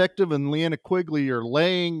the detective and Leanna Quigley are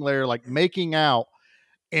laying there, like making out.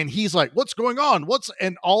 And he's like, what's going on?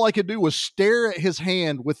 And all I could do was stare at his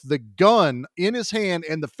hand with the gun in his hand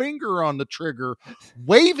and the finger on the trigger,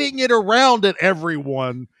 waving it around at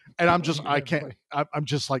everyone. And I'm just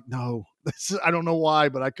like, no, I don't know why,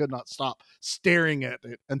 but I could not stop staring at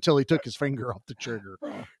it until he took his finger off the trigger.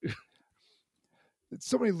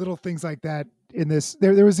 So many little things like that in this.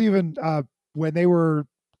 There was even when they were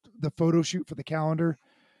the photo shoot for the calendar,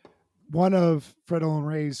 one of Fred Olin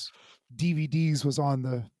Ray's DVDs was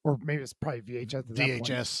on or maybe it's probably VHS.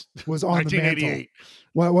 VHS was on the mantle.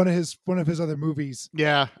 One of his other movies.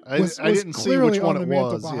 Yeah, I didn't see which one it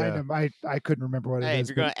was. Behind him. I couldn't remember what it is. Hey, if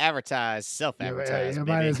you're going to advertise, self-advertise. You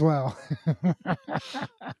might as well.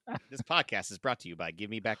 This podcast is brought to you by Give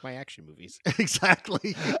Me Back My Action Movies.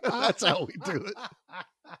 Exactly. That's how we do it.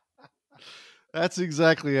 That's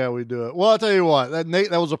exactly how we do it. Well, I'll tell you what, Nate,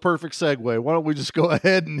 that was a perfect segue. Why don't we just go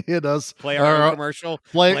ahead and hit us? Play our own commercial.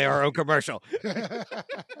 Play our own commercial.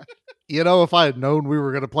 If I had known we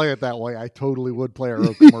were going to play it that way, I totally would play our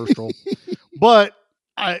own commercial. But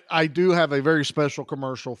I do have a very special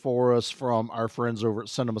commercial for us from our friends over at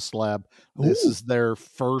Cinema Slab. This is their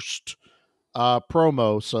first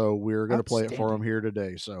promo, so we're going to play it for them here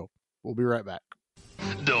today. So we'll be right back.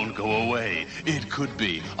 Don't go away. It could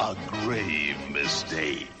be a grave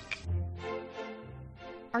mistake.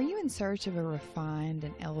 Are you in search of a refined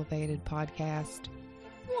and elevated podcast?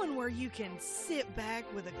 One where you can sit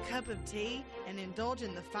back with a cup of tea and indulge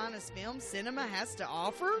in the finest film cinema has to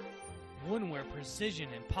offer? One where precision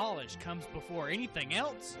and polish comes before anything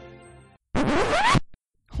else?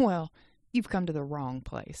 Well, you've come to the wrong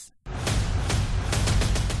place.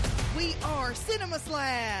 We are Cinema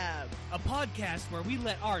Slab, a podcast where we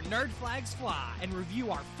let our nerd flags fly and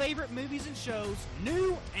review our favorite movies and shows,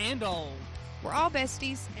 new and old. We're all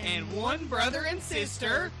besties. And one brother and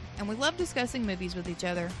sister. And we love discussing movies with each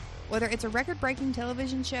other. Whether it's a record-breaking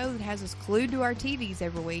television show that has us glued to our TVs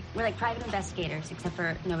every week. We're like private investigators, except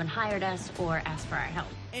for no one hired us or asked for our help.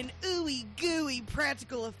 An ooey-gooey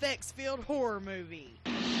practical effects-filled horror movie.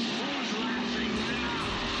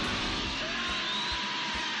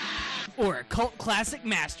 Or a cult classic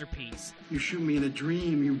masterpiece. You shoot me in a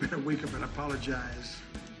dream, you better wake up and apologize.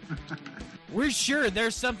 We're sure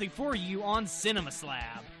there's something for you on Cinema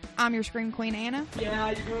Slab. I'm your Scream Queen, Anna.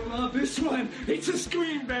 Yeah, you're gonna love this one. It's a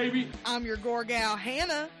scream, baby. I'm your gore gal,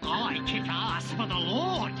 Hannah. I kick ass for the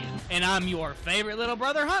Lord. And I'm your favorite little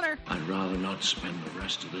brother, Hunter. I'd rather not spend the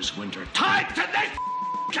rest of this winter tied to this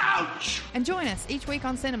couch. And join us each week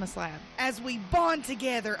on Cinema Slab as we bond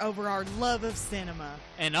together over our love of cinema.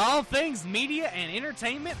 And all things media and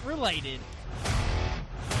entertainment related.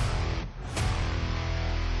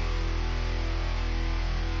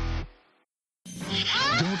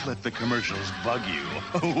 Don't let the commercials bug you.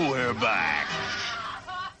 We're back.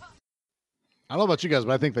 I don't know about you guys,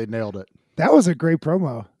 but I think they nailed it. That was a great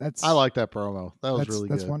promo. I like that promo. That was really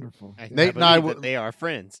good. That's wonderful. Nate and I, they are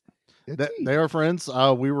friends. They are friends.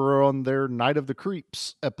 We were on their Night of the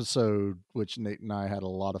Creeps episode, which Nate and I had a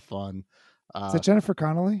lot of fun. Is it Jennifer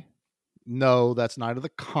Connelly? No, that's Night of the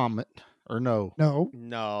Comet. Or no.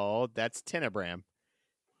 No, that's Tenebram.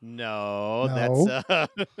 No, that's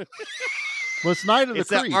well, it's Night of the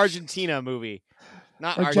Creeps. It's that Argentina movie.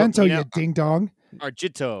 Not Argento, Argentina. you ding dong.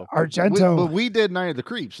 Argento. But we did Night of the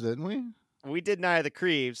Creeps, didn't we? We did Night of the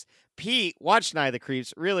Creeps. Pete watched Night of the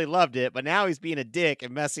Creeps, really loved it, but now he's being a dick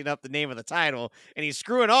and messing up the name of the title, and he's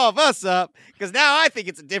screwing all of us up because now I think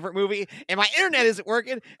it's a different movie, and my internet isn't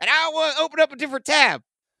working, and I want to open up a different tab.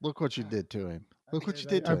 Look what you did to him. Look what you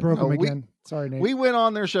did to him. I broke him again. Sorry, Nate. We went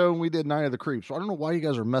on their show and we did Night of the Creeps. So I don't know why you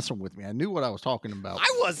guys are messing with me. I knew what I was talking about.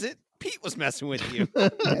 I wasn't. Pete was messing with you.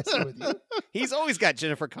 He's always got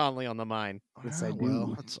Jennifer Connelly on the mind.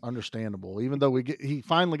 Well, that's understandable. Even though he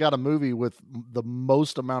finally got a movie with the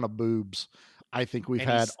most amount of boobs I think we've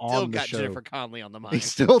had on the show. Still got Jennifer Connelly on the mind.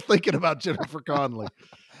 He's still thinking about Jennifer Connelly.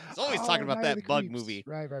 He's always talking about that bug movie.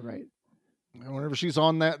 Right. And whenever she's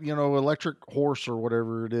on that, electric horse or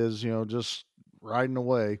whatever it is, just riding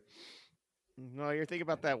away. No, you're thinking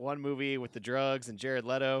about that one movie with the drugs and Jared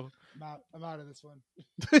Leto. I'm out of this one.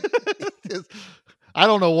 I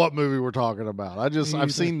don't know what movie we're talking about.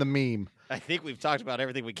 I've seen the meme. I think we've talked about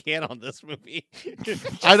everything we can on this movie.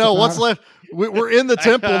 I know what's left. We're in the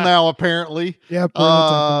temple now, apparently. Yep. We're in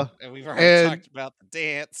the temple. And we've already talked about the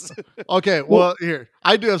dance. Okay. Well, here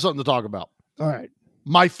I do have something to talk about. All right.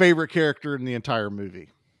 My favorite character in the entire movie.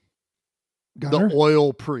 Gunner? The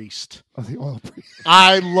oil priest. Oh, the oil priest.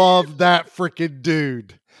 I love that freaking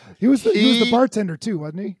dude. He was the bartender too,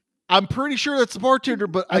 wasn't he? I'm pretty sure that's the bartender,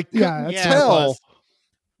 but I couldn't tell.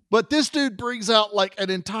 But this dude brings out like an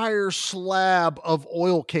entire slab of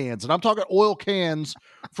oil cans. And I'm talking oil cans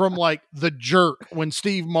from like The Jerk when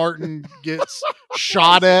Steve Martin gets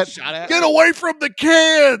shot at. Get away from the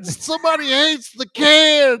cans. Somebody hates the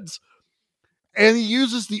cans. And he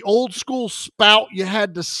uses the old school spout you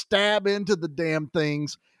had to stab into the damn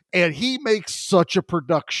things. And he makes such a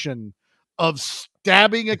production of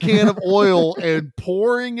stabbing a can of oil and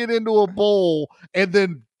pouring it into a bowl. And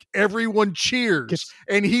then everyone cheers.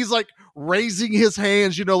 And he's like raising his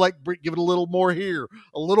hands, like give it a little more here,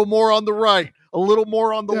 a little more on the right, a little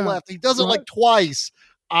more on the left. He does it like twice.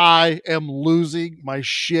 I am losing my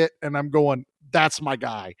shit. And I'm going, that's my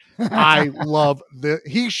guy. I love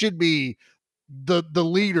he should be the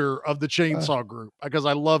leader of the Chainsaw Group because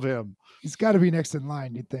I love him. He's got to be next in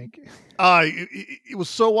line, you'd think. It was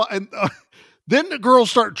so and then the girls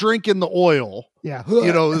start drinking the oil. Yeah.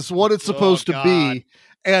 This is what it's supposed to be.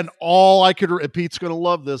 And all I could, and Pete's going to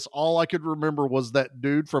love this, all I could remember was that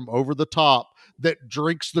dude from Over the Top that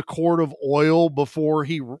drinks the quart of oil before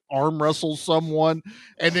he arm wrestles someone.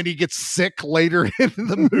 And then he gets sick later in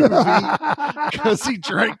the movie because he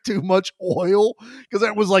drank too much oil, because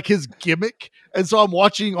that was like his gimmick. And so I'm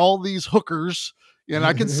watching all these hookers, and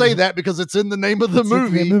I can say that because it's in the name of the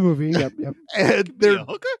movie. In the movie. Yep. And they're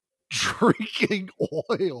drinking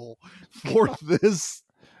oil for this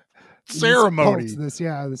ceremony. The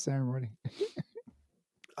ceremony.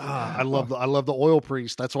 I love the oil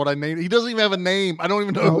priest. That's what I named. He doesn't even have a name. I don't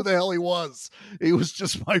even know who the hell he was. He was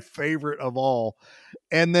just my favorite of all.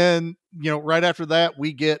 And then, right after that,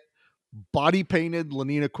 we get body painted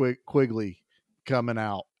Lenina Quigley coming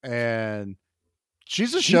out, and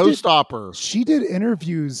she's a showstopper. She did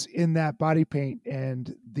interviews in that body paint,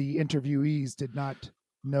 and the interviewees did not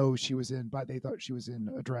know she was in, but they thought she was in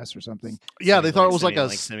a dress or something. Yeah, they thought it was like a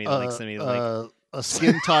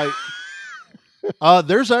skin tight.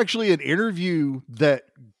 There's actually an interview that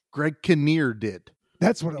Greg Kinnear did.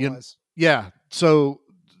 That's what it was. Yeah. So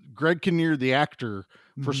Greg Kinnear, the actor,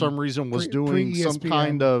 for some reason was doing some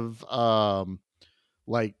kind of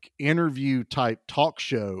like interview type talk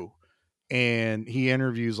show, and he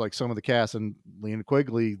interviews like some of the cast, and Lenina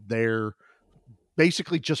Quigley, they're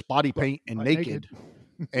basically just body paint and naked.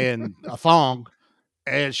 And a thong,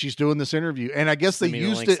 and she's doing this interview. And I guess Send they me the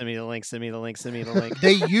used link, it. Send me the link. Send me the link. Send me the link.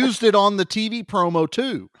 They used it on the TV promo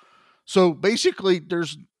too. So basically,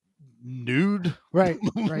 there's nude Right.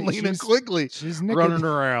 Lena Quigley She's naked. running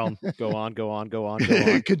around. Go on. Go on. Go on. Go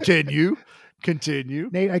on. Continue.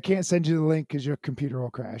 Nate, I can't send you the link because your computer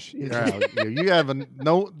will crash. Yeah, you haven't.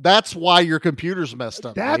 No, that's why your computer's messed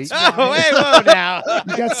up. That's Nate. Oh, hey, whoa now.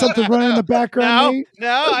 You got something running in the background, Nate?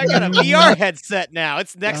 No, I got a VR headset now.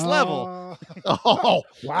 It's next level. Oh,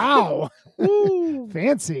 Wow.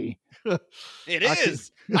 Fancy. It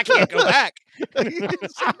is. I can't go back.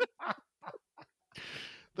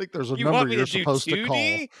 I think there's a You want number me you're to do supposed to call.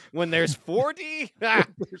 2D when there's 4D? Ah,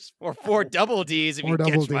 or 4 double Ds if Or you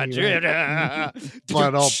double catch my D, drift.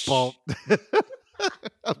 But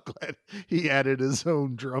I'm glad he added his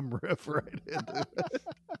own drum riff right into it.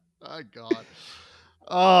 My God.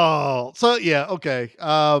 Oh, so yeah, okay.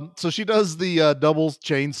 So she does the double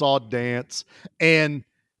chainsaw dance, and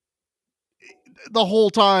the whole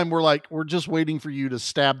time we're just waiting for you to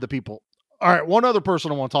stab the people. All right, one other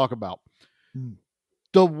person I want to talk about.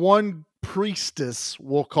 The one priestess,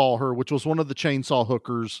 we'll call her, which was one of the chainsaw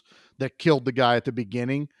hookers that killed the guy at the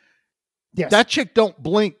beginning. Yes. That chick don't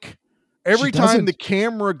blink. Every She time doesn't. the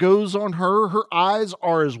camera goes on her, her eyes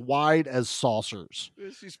are as wide as saucers.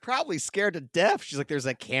 She's probably scared to death. She's like, there's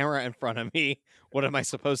a camera in front of me. What am I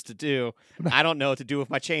supposed to do? I don't know what to do with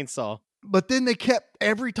my chainsaw. But then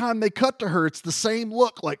every time they cut to her, it's the same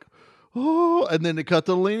look, like, oh, and then they cut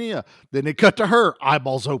to Lenina. Then they cut to her,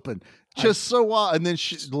 eyeballs open. Just so wild. And then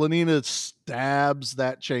Lenina stabs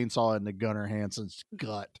that chainsaw into Gunnar Hansen's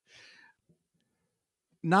gut.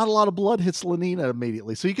 Not a lot of blood hits Lenina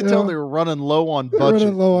immediately. So you can tell they were running low on budget.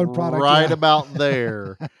 Running low on product, right yeah. about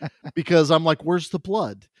there. Because I'm like, where's the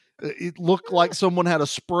blood? It looked like someone had a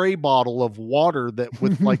spray bottle of water that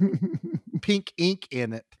with like pink ink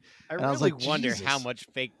in it. I And really I was like, wonder Jesus. how much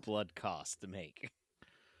fake blood costs to make.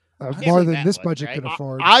 More be than that this much, budget right? could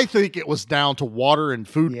afford. I think it was down to water and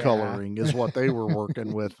food Yeah. coloring is what they were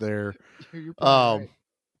working with there. You're probably right.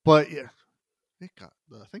 But yeah,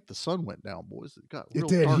 I think the sun went down, boys. It got real It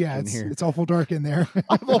did, dark yeah. in here. It's awful dark in there.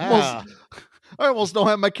 I almost don't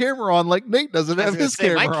have my camera on like Nate doesn't I was have gonna his say,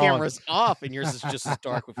 camera my on. camera's off and yours is just as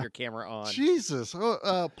dark with your camera on. Jesus.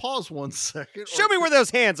 Pause 1 second. Show me where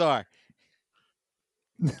those hands are.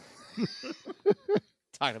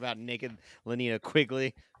 Talking about naked Lenina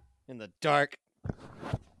Quigley in the dark.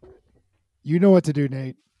 You know what to do,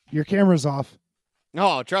 Nate. Your camera's off.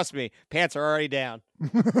 Oh, trust me, pants are already down.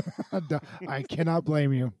 I cannot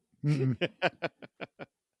blame you. Mm-mm.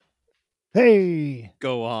 Hey.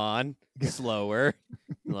 Go on. Slower.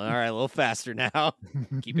 All right, a little faster now.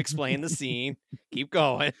 Keep explaining the scene. Keep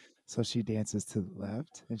going. So she dances to the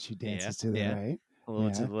left and she dances to the right. A little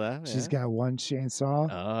Yeah. to the left. She's yeah. got one chainsaw.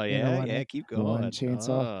 Oh, you know, yeah, one- yeah. Keep going. One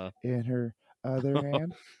chainsaw in her other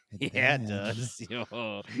hand. And Yeah, it then- does.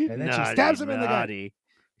 Oh, And then she stabs him in the gut. naughty.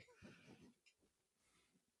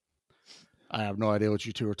 I have no idea what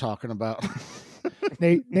you two are talking about.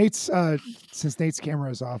 Nate's since Nate's camera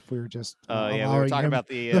is off, we were just Oh, yeah, we were allowing talking him about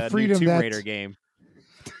the the new freedom Tomb that- Raider game.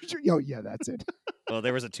 Oh, yeah, that's it. Well,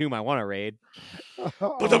 there was a tomb I want to raid.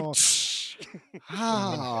 Oh,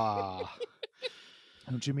 Ah.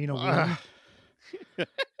 don't you mean a womb?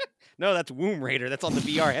 No, that's Womb Raider. That's on the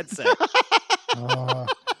VR headset.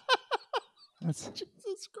 That's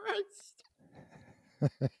Jesus Christ.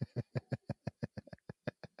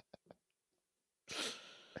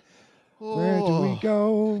 where do we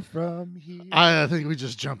go from here? I think we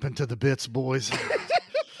just jump into the bits, boys.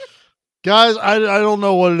 Guys, I don't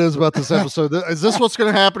know what it is about this episode. Is this what's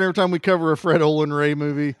going to happen every time we cover a Fred Olin Ray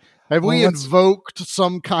movie? Have we Well, let's- invoked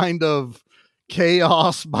some kind of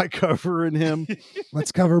chaos by covering him?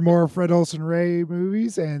 Let's cover more Fred Olsen Ray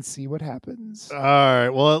movies and see what happens. All right.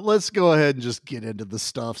 Well, let's go ahead and just get into the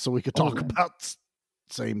stuff so we could talk yeah. about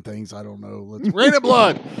same things. I don't know. Let's Rated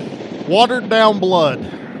blood. Watered down blood.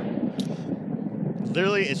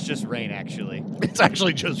 Literally, it's just rain, actually. It's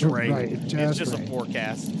actually just rain. Right, It's just rain. a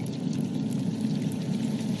forecast.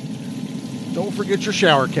 Don't forget your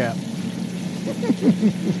shower cap.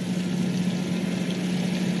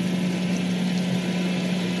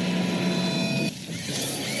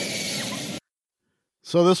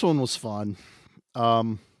 So this one was fun.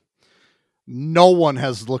 No one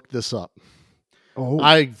has looked this up. Oh,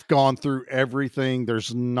 I've gone through everything.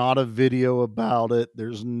 There's not a video about it.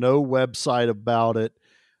 There's no website about it.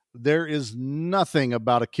 There is nothing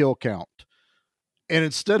about a kill count. And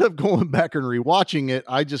instead of going back and rewatching it,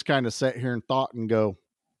 I just kind of sat here and thought and go,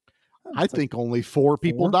 I think only 4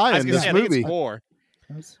 people four? die I was in gonna this say, I think movie. it's 4.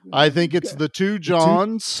 I think it's the 2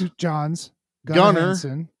 Johns Two Johns, Gunnar,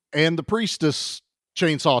 Hansen. and the priestess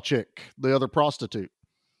chainsaw chick, the other prostitute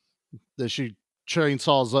that she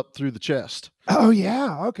chainsaws up through the chest. Oh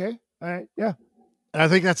yeah. Okay. All right. Yeah. And I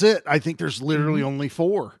think that's it. I think there's literally only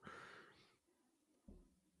 4.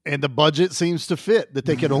 And the budget seems to fit that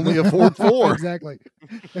they can only afford 4. Exactly.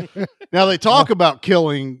 Now they talk about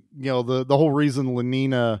killing, the whole reason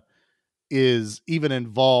Lenina is even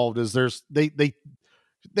involved is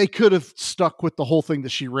they could have stuck with the whole thing that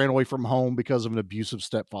she ran away from home because of an abusive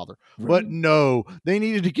stepfather. Right. But no, they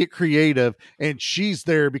needed to get creative, and she's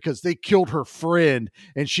there because they killed her friend,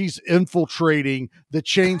 and she's infiltrating the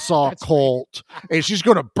chainsaw cult, and she's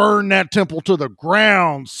going to burn that temple to the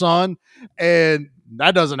ground, son. And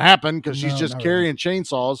that doesn't happen because she's just carrying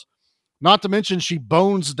chainsaws. Not to mention she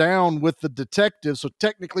bones down with the detective, so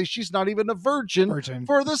technically she's not even a virgin.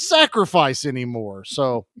 For the sacrifice anymore.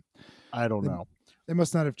 So I don't know. They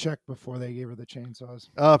must not have checked before they gave her the chainsaws.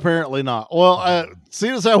 Apparently not. Well,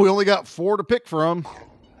 seeing as how we only got 4 to pick from.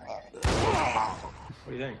 What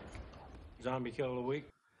do you think? Zombie kill of the week?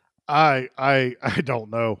 I don't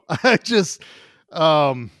know. I just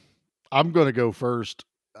I'm gonna go first.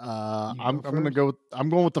 I'm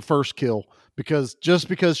going with the first kill because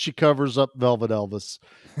she covers up Velvet Elvis.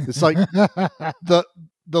 It's like the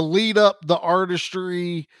lead up, the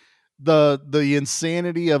artistry, the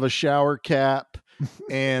insanity of a shower cap,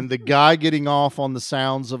 and the guy getting off on the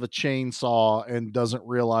sounds of a chainsaw and doesn't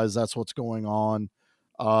realize that's what's going on.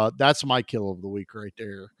 That's my kill of the week right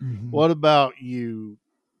there. Mm-hmm. What about you,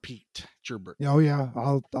 Pete? It's your birthday. Oh yeah,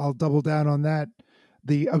 I'll double down on that.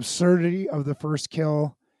 The absurdity of the first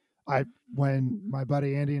kill. When my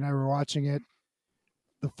buddy Andy and I were watching it,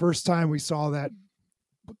 the first time we saw that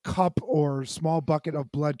cup or small bucket of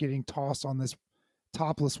blood getting tossed on this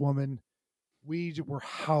topless woman, we were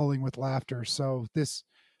howling with laughter. So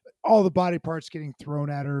all the body parts getting thrown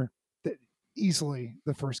at her, easily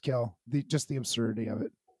the first kill. Just the absurdity of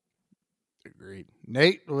it. Agreed.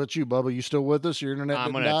 Nate, what about you, Bubba? You still with us? Your internet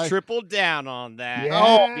I'm going to triple down on that.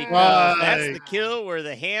 Yeah. Because that's the kill where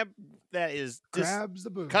the hand that is grabs the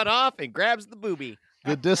booby. Cut off and grabs the booby.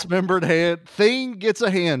 The dismembered hand thing gets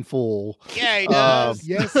a handful. Yeah, he does.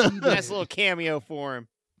 Yes, he does. Nice little cameo for him.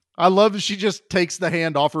 I love that she just takes the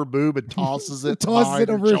hand off her boob and tosses it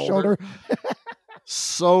over her shoulder.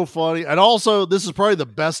 So funny. And also, this is probably the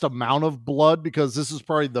best amount of blood because this is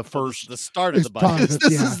probably the start of the body. This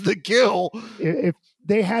is the kill. If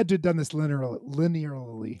they had to have done this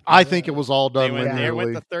linearly. I think it was all done linearly. They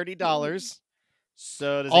went to $30.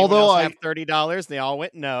 So does anyone else have $30? They all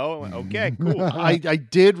went no. I went, okay, cool. I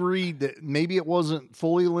did read that maybe it wasn't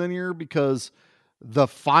fully linear because the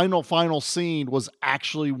final scene was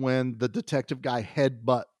actually when the detective guy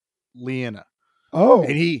headbutt Leanna. Oh.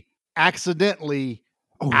 And he accidentally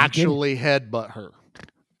headbutt her.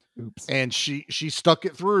 Oops. And she stuck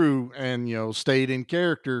it through and stayed in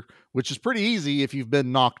character, which is pretty easy if you've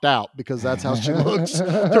been knocked out because that's how she looks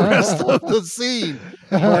the rest of the scene.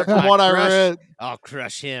 But from what I read, I'll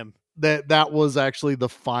crush him. That was actually the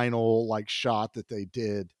final shot that they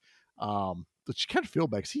did. But you kind of feel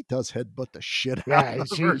bad because he does headbutt the shit out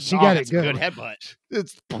of her. She got it good headbutt.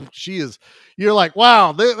 You're like,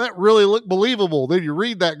 wow, that really looked believable. Then you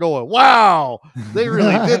read that going, wow, they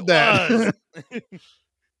really did that.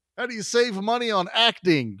 How do you save money on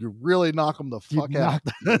acting? You really knock them the fuck out.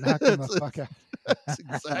 Knock them the fuck out. That's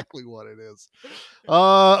exactly what it is.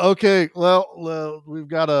 Okay. Well, we've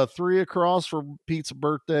got a 3 across for Pete's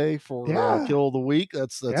birthday for kill of the week.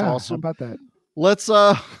 That's awesome. How about that? Let's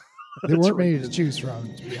there weren't many to choose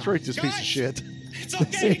from. Let's rate this piece of shit. It's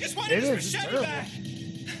okay. Just wanted his machete back.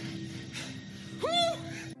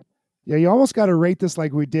 Yeah, you almost got to rate this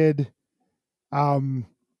like we did.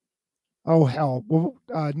 Oh hell! Well,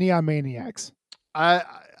 Neon Maniacs. I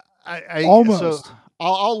almost. So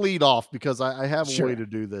I'll lead off because I have a way to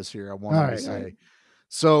do this here. I want to say. Right.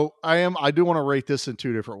 So I do want to rate this in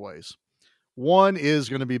 2 different ways. One is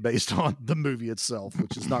going to be based on the movie itself,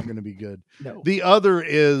 which is not going to be good. No. The other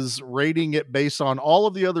is rating it based on all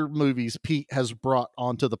of the other movies Pete has brought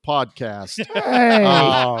onto the podcast.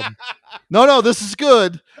 Hey. No, this is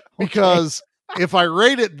good because if I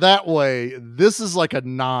rate it that way, this is like a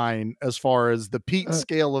 9 as far as the Pete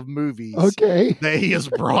scale of movies that he has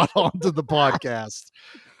brought onto the podcast.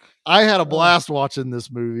 I had a blast watching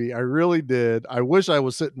this movie. I really did. I wish I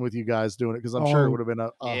was sitting with you guys doing it because I'm sure it would have been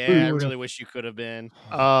I really wish you could have been.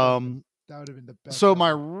 That would have been the best. So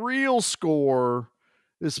my real score,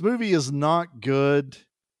 this movie is not good,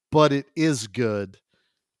 but it is good.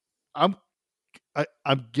 I'm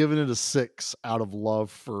giving it a 6 out of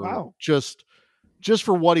love for just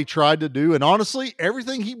for what he tried to do. And honestly,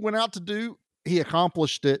 everything he went out to do, he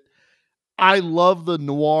accomplished it. I love the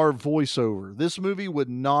noir voiceover. This movie would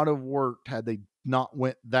not have worked had they not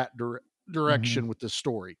went that direction with the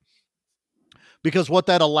story. Because what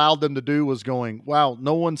that allowed them to do was going, wow,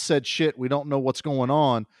 no one said shit. We don't know what's going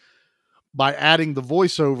on. By adding the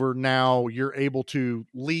voiceover, now you're able to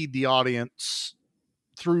lead the audience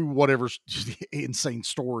through whatever insane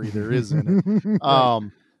story there is in it. Right.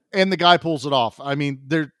 And the guy pulls it off. I mean,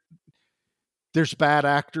 there's bad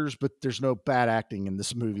actors, but there's no bad acting in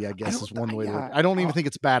this movie, I guess is one way to look. I don't even think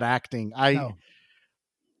it's bad acting.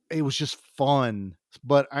 It was just fun,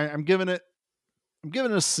 but I'm giving it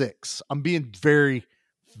a 6. I'm being very,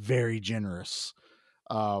 very generous.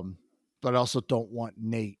 But I also don't want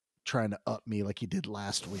Nate trying to up me like he did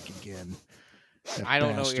last week again. I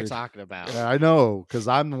don't know what you're talking about. Yeah, I know, because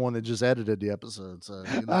I'm the one that just edited the episode, so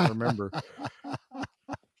you don't remember.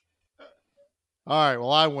 All right,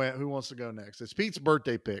 well, I went. Who wants to go next? It's Pete's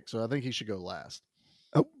birthday pick, so I think he should go last.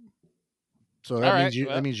 Oh. So that means you.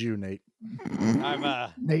 That means you, Nate.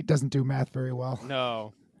 Nate doesn't do math very well.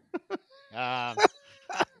 No. I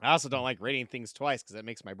also don't like rating things twice because that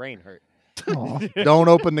makes my brain hurt. Don't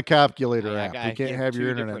open the calculator app. We can't have your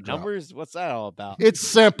internet numbers. What's that all about? It's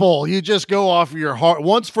simple. You just go off of your heart.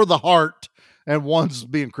 One's for the heart, and one's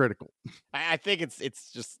being critical. I think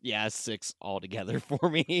it's just 6 altogether for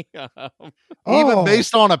me. Even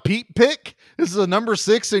based on a Pete pick, this is a number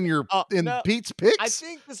 6 in your Pete's picks. I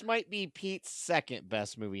think this might be Pete's second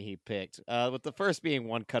best movie he picked, with the first being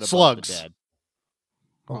One Cut Above Slugs. the Dead.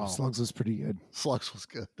 Oh, Slugs was pretty good. Slugs was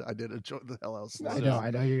good. I did enjoy the hell out of Slugs.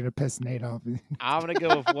 I know you're gonna piss Nate off. I'm gonna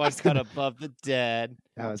go with One Cut Above the Dead,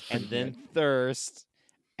 and then good. Thirst,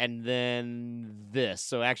 and then this.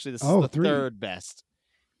 So actually, this is the 3. third best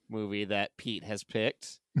movie that Pete has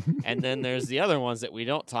picked. And then there's the other ones that we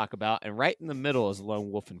don't talk about, and right in the middle is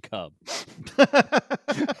Lone Wolf and Cub.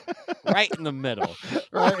 Right in the middle.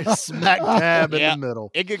 Right smack dab in the middle.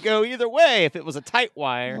 It could go either way. If it was a tight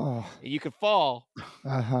wire, you could fall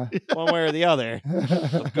one way or the other.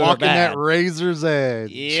 Walking that razor's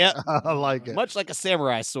edge. Yep. I like it. Much like a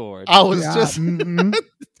samurai sword. I was just...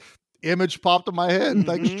 Image popped in my head.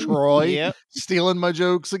 Thanks, Troy. Yep. Stealing my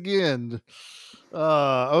jokes again.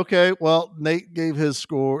 Okay, well, Nate gave his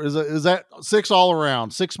score. Is that 6 all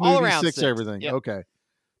around? 6 movies, all around 6 6. everything. Yep. Okay.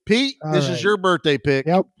 Pete, this right. is your birthday pick.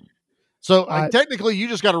 Yep. So technically, you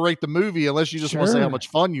just got to rate the movie, unless you just want to say how Sure. much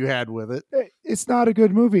fun you had with it. It's not a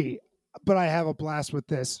good movie, but I have a blast with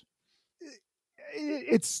this.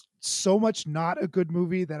 It's so much not a good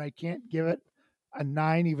movie that I can't give it a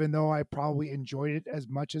 9, even though I probably enjoyed it as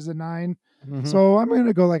much as a 9. Mm-hmm. So I'm going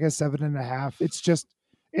to go like a 7.5.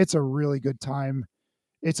 It's a really good time.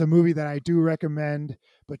 It's a movie that I do recommend,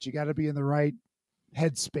 but you got to be in the right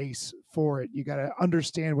headspace for it. You got to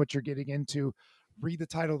understand what you're getting into. Read the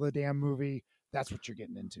title of the damn movie. That's what you're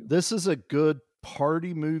getting into. This is a good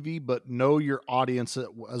party movie, but know your audience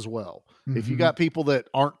as well. If you got people that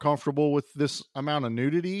aren't comfortable with this amount of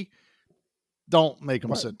nudity, don't make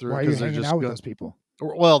them sit through Why it, are you because they're hanging just out with those people?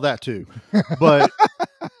 Well, that too, but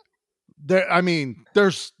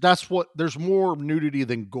there's more nudity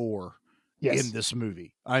than gore in this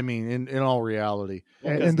movie. I mean, in all reality,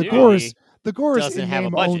 and the gore is doesn't in have a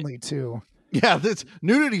name budget. only too. Yeah,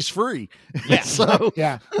 nudity's free. Yeah. So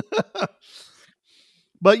yeah.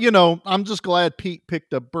 But I'm just glad Pete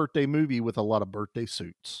picked a birthday movie with a lot of birthday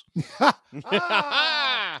suits.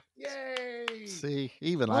 Yay! See,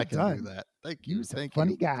 even Well I can done. do that. Thank you. Thank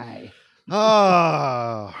Funny you. guy.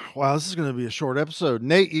 Wow, this is going to be a short episode.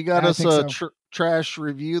 Nate, you got I us think a so. trash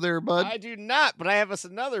review there, bud? I do not, but I have us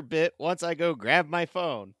another bit once I go grab my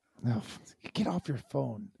phone. No, get off your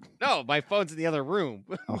phone. No, my phone's in the other room.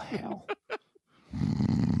 Oh hell.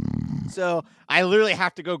 So I literally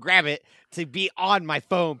have to go grab it to be on my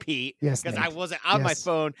phone, Pete. Yes, because Nate. I wasn't on my Yes.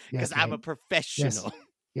 phone because Yes, I'm a Nate. professional.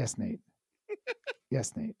 Yes, Nate.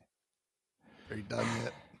 Yes, Nate. Are you done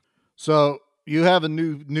yet? So you have a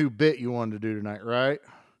new bit you wanted to do tonight, right?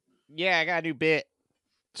 Yeah, I got a new bit.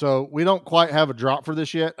 So we don't quite have a drop for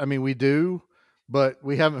this yet. I mean, we do, but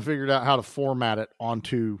we haven't figured out how to format it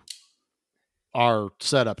onto our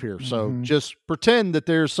setup here. So just pretend that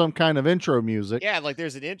there's some kind of intro music. Yeah, like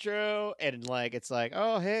there's an intro and like it's like,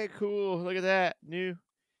 oh hey, cool, look at that. New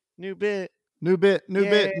bit. New bit. We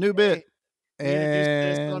introduced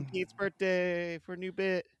this on And Pete's birthday for a new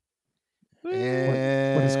bit. What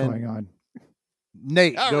is going on?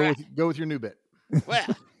 Nate, All go right. with your new bit. Well,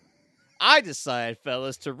 I decided,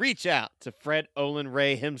 fellas, to reach out to Fred Olin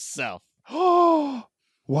Ray himself. Oh,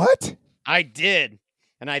 what? I did.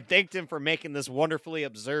 And I thanked him for making this wonderfully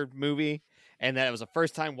observed movie and that it was a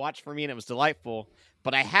first time watch for me and it was delightful.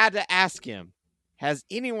 But I had to ask him, has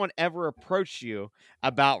anyone ever approached you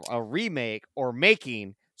about a remake or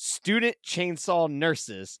making Student Chainsaw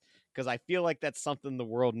Nurses? Because I feel like that's something the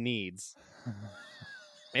world needs.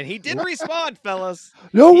 And he did respond, fellas.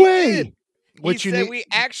 No He way. did. He said, we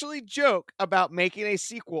actually joke about making a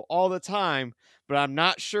sequel all the time, but I'm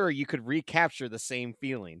not sure you could recapture the same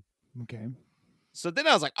feeling. Okay. So then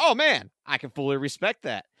I was like, oh man, I can fully respect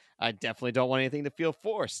that. I definitely don't want anything to feel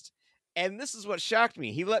forced. And this is what shocked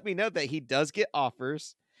me. He let me know that he does get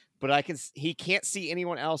offers, but he can't see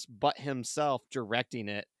anyone else but himself directing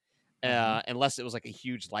it, unless it was like a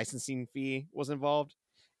huge licensing fee was involved.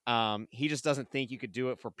 He just doesn't think you could do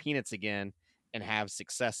it for peanuts again and have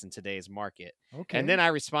success in today's market. Okay. And then I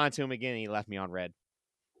responded to him again, and he left me on red.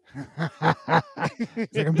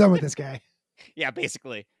 It's like, I'm done with this guy. Yeah,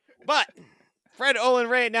 basically. But Fred Olin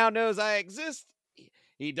Ray now knows I exist.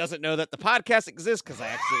 He doesn't know that the podcast exists because I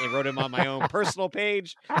accidentally wrote him on my own personal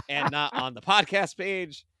page and not on the podcast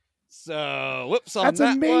page. So, whoops on That's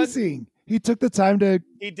that amazing. one. He took the time to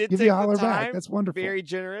He did give take you a holler the time. back. That's wonderful. Very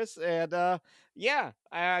generous. And yeah,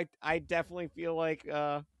 I definitely feel like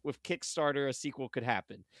with Kickstarter, a sequel could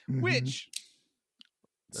happen. Mhm. Which,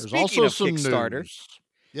 There's speaking also of some Kickstarter, news.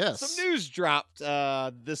 Yes. some news dropped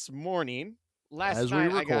this morning. Last As we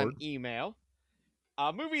night, I got an record. email.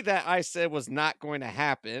 A movie that I said was not going to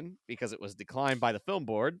happen because it was declined by the film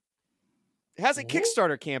board has a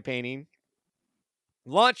Kickstarter campaigning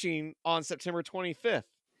launching on September 25th.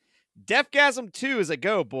 Deathgasm 2 is a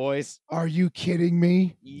go, boys. Are you kidding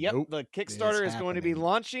me? Yep, Nope. the Kickstarter is going to be happening.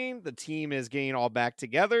 launching. The team is getting all back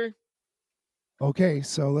together. Okay,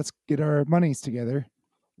 so let's get our monies together.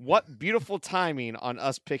 What beautiful timing on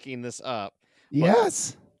us picking this up.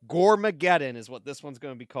 Yes. Goremageddon is what this one's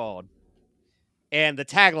going to be called. And the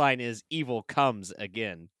tagline is Evil Comes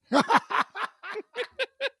Again.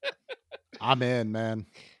 I'm in, man.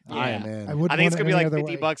 I am Yeah. in. I wouldn't I think it's want going to it be any like other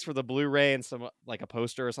 $50 way. for the Blu-ray and some like a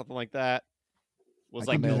poster or something like that. Was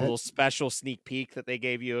I like can the do little that. special sneak peek that they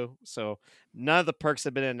gave you. So none of the perks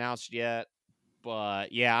have been announced yet.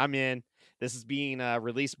 But yeah, I'm in. This is being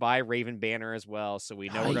released by Raven Banner as well. So we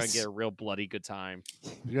know we're going to Nice. get a real bloody good time.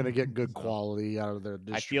 You're gonna get good quality out of their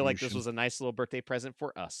distribution. I feel like this was a nice little birthday present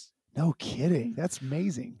for us. No kidding. That's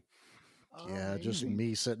amazing. Yeah, just Amazing.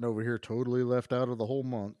 me sitting over here totally left out of the whole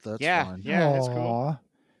month. That's Yeah, fine. yeah, that's cool. Aw.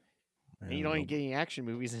 And you don't even get any action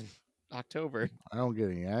movies in October. I don't get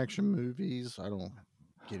any action movies. I don't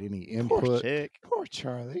get any Poor input. Chick. Poor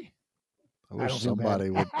Charlie. I I wish don't feel bad. somebody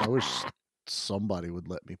would. I wish somebody would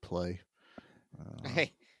let me play.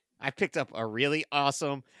 Hey, I picked up a really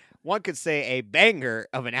awesome, one could say a banger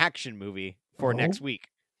of an action movie for Oh. next week.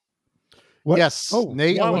 What? Yes, Oh,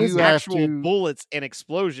 Nate, yeah, One what with is you it? have actual to. bullets and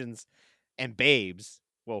explosions and babes.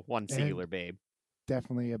 Well, one And- singular babe.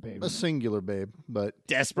 Definitely a baby. A singular babe, but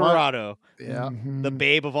Desperado, yeah, the Mhm.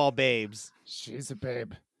 babe of all babes. She's a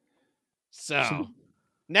babe. So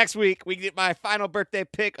next week we get my final birthday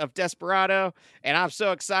pick of Desperado, and I'm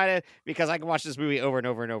so excited because I can watch this movie over and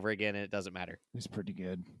over and over again, and it doesn't matter. It's pretty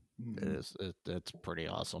good. it is. It's pretty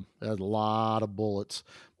awesome. It has a lot of bullets,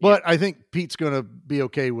 but I think Pete's gonna be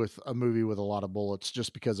okay with a movie with a lot of bullets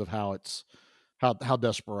just because of how it's how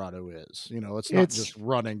Desperado is. You know, it's not It's- just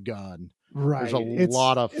run and gun. Right. There's a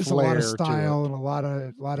lot of it's a lot of flair to style it. and a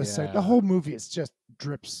lot of sex. Yeah. The whole movie is just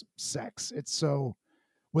drips sex. It's so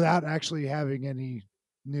without actually having any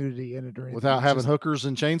nudity in it or anything. Without It's having just- hookers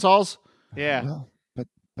and chainsaws, Yeah. Well,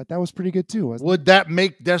 but that was pretty good too, wasn't would that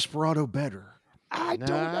make Desperado better? it? I don't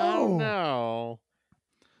know. No.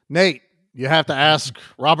 Nate, you have to ask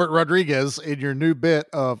Robert Rodriguez in your new bit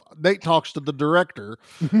of Nate talks to the director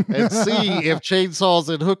and see if chainsaws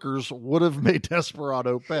and hookers would have made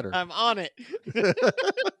Desperado better. I'm on it.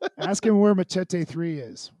 Ask him where Machete 3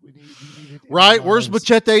 is. We need it in Right? our Where's lives.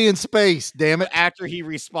 Machete in space? Damn it. After he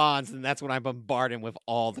responds, and that's when I bombard him with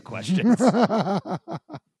all the questions.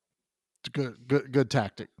 Good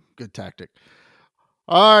tactic. Good tactic.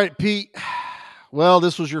 All right, Pete. Well,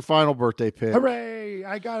 this was your final birthday pick. Hooray!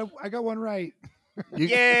 I got one right. You-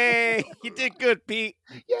 Yay! You did good, Pete.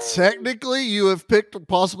 Yay! Technically, you have picked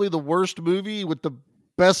possibly the worst movie with the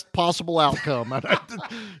best possible outcome.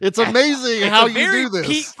 It's amazing It's how a you very do this.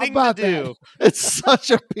 Pete thing about to do. It's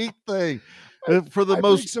such a Pete thing. For the I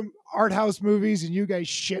bring most, some art house movies and you guys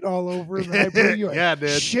shit all over them. And I bring you a Yeah,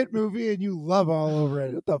 dude. shit movie and you love all over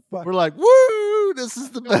it. What the fuck? we're like, woo! This is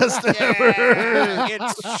the best ever. Yeah,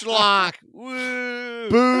 it's schlock. Woo!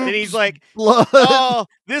 Boobs, And he's like, blood, "Oh,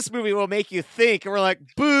 this movie will make you think," and we're like,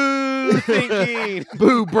 "Boo!" Thinking.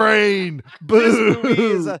 boo brain, This movie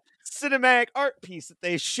is boo. a cinematic art piece that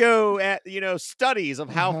they show at studies of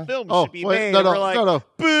how Uh-huh. films Oh, should be wait, made. no, and no, we're like, no, no.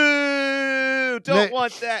 "Boo! Don't Nate-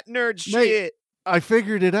 want that nerd Nate, shit." I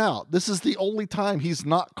figured it out. This is the only time he's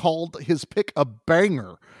not called his pick a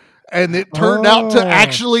banger. And it turned out to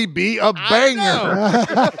actually be a banger.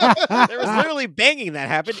 There was literally banging that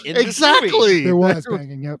happened in Exactly. this movie. There was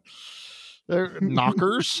banging, yep. There are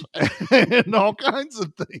knockers and all kinds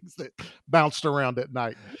of things that bounced around at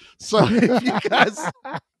night. So if you guys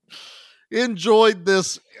enjoyed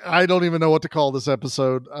this, I don't even know what to call this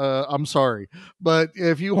episode. I'm sorry. But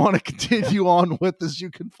if you want to continue on with us, you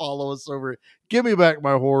can follow us over at Give Me Back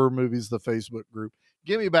My Horror Movies, the Facebook group.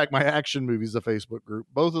 Give Me Back My Action Movies, the Facebook group.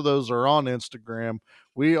 Both of those are on Instagram.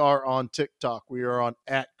 We are on TikTok. We are on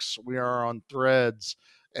X. We are on Threads.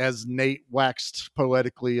 As Nate waxed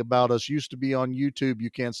poetically about us, used to be on YouTube. You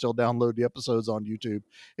can still download the episodes on YouTube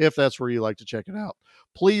if that's where you like to check it out.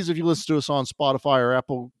 Please, if you listen to us on Spotify or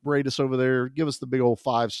Apple, rate us over there. Give us the big old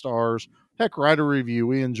 5 stars. Heck, write a review.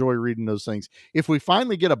 We enjoy reading those things. If we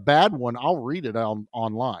finally get a bad one, I'll read it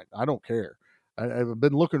online. I don't care. I've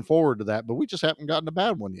been looking forward to that, but we just haven't gotten a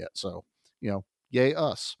bad one yet. So, yay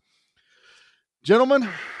us. Gentlemen,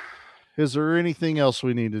 is there anything else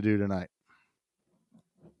we need to do tonight?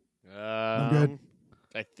 I'm good.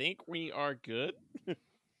 I think we are good.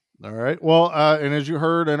 All right. Well, and as you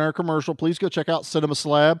heard in our commercial, please go check out Cinema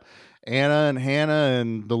Slab. Anna and Hannah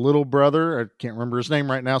and the little brother. I can't remember his name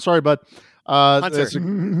right now. Sorry, bud.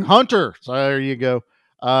 Hunter. So there you go.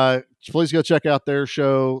 Please go check out their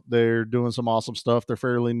show. They're doing some awesome stuff. They're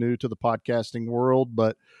fairly new to the podcasting world,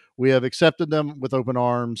 but we have accepted them with open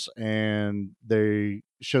arms, and they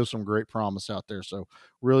show some great promise out there. So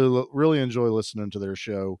really, really enjoy listening to their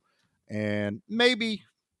show, and maybe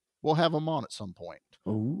we'll have them on at some point.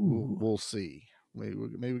 We'll see.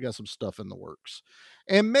 Maybe we got some stuff in the works,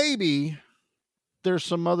 and maybe there's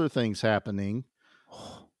some other things happening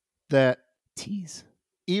that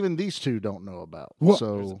even these two don't know about. What?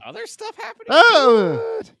 So There's other stuff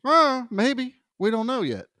happening? Maybe. We don't know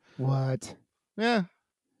yet. What? Yeah.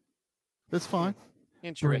 That's fine.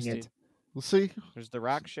 Interesting. We'll see. There's the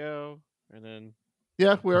Rock Show, and then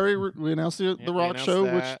Yeah, we already we announced the Rock Show,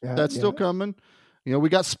 which that's still coming. We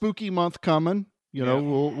got Spooky Month coming.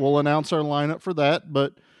 We'll announce our lineup for that,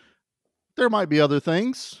 but there might be other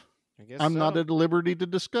things. I guess I'm not at liberty to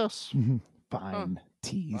discuss. Fine.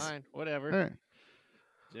 Tease. Fine. Whatever. All right.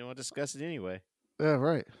 Didn't want to discuss it anyway. Yeah,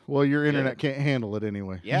 right. Well, your internet can't handle it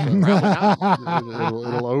anyway. Yeah, So probably not.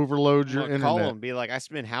 it'll overload your internet. Call them, be like, I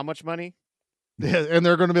spent how much money? Yeah, and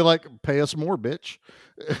they're going to be like, "Pay us more, bitch."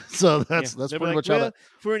 So that's They'll be pretty like, much how that.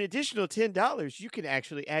 For an additional $10, you can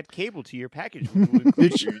actually add cable to your package.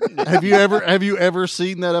 Have you ever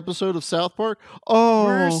seen that episode of South Park? Oh,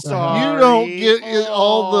 We're sorry. You don't get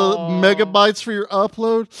all the megabytes for your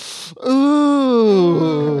upload.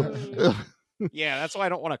 Ooh. Yeah, that's why I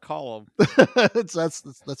don't want to call them.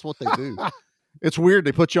 that's what they do. It's weird.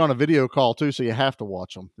 They put you on a video call too, so you have to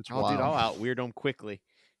watch them. It's wild. Dude, I'll out weird them quickly.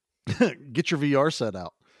 Get your VR set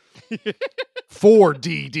out.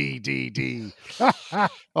 4D.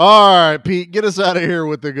 All right, Pete, get us out of here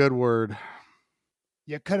with the good word.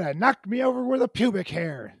 You could have knocked me over with a pubic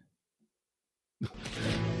hair.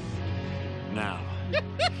 Now,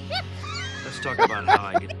 let's talk about how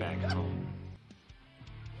I get back home.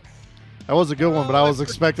 That was a good one, but I was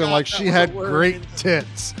expecting like she had great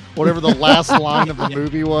tits. Whatever the last line of the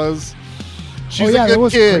movie was. She's a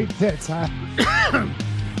good kid. Great tits, huh?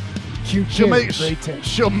 Cute She'll kid, great tits.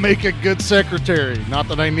 She'll make a good secretary. Not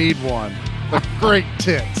that I need one, but great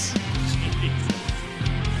tits.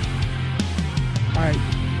 All right.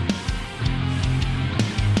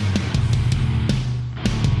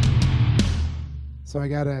 So I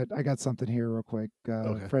got something here real quick.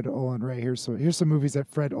 Okay. Fred Olen Ray. Here's some movies that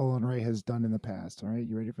Fred Olen Ray has done in the past. All right,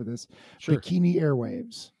 you ready for this? Sure. Bikini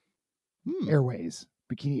Airwaves. Airways.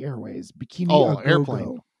 Bikini Airways. Bikini A-Go-Go.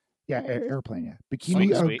 Airplane. Yeah, airplane. Yeah.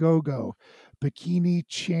 Bikini A-Go-Go. Bikini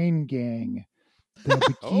Chain Gang. The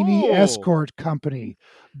Bikini Escort Company.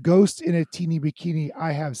 Ghost in a Teeny Bikini.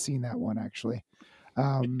 I have seen that one actually.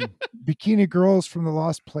 Bikini Girls from the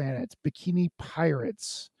Lost Planet. Bikini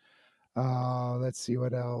Pirates. Let's see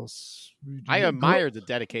what else. I admire the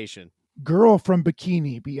dedication. Girl from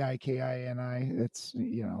Bikini, Bikini. It's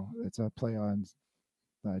it's a play on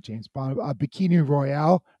James Bond. Bikini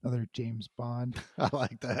Royale, another James Bond. I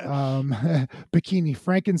like that. Bikini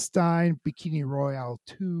Frankenstein, Bikini Royale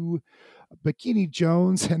 2, Bikini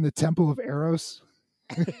Jones and the Temple of Eros,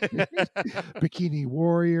 Bikini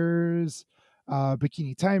Warriors,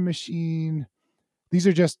 Bikini Time Machine. These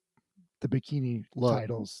are just the bikini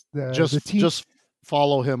titles. Just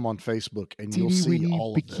follow him on Facebook and you'll see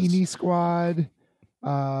all of Bikini this. Squad.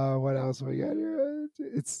 What else we got here?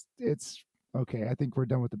 It's okay. I think we're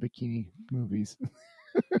done with the bikini movies.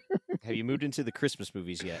 Have you moved into the Christmas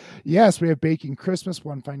movies yet? Yes, we have Baking Christmas,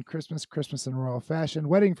 One Fine Christmas, Christmas in Royal Fashion,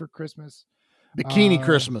 Wedding for Christmas, Bikini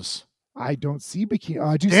Christmas. I don't see bikini.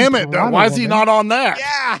 I do Damn see it! Piranha Why is he Woman. not on that?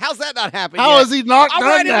 Yeah, how's that not happening? How yet? has he not I'll done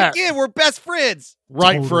write him that? again. We're best friends.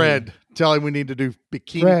 Right, Totally. Fred. Tell him we need to do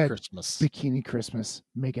Bikini Fred, Christmas. Bikini Christmas.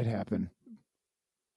 Make it happen.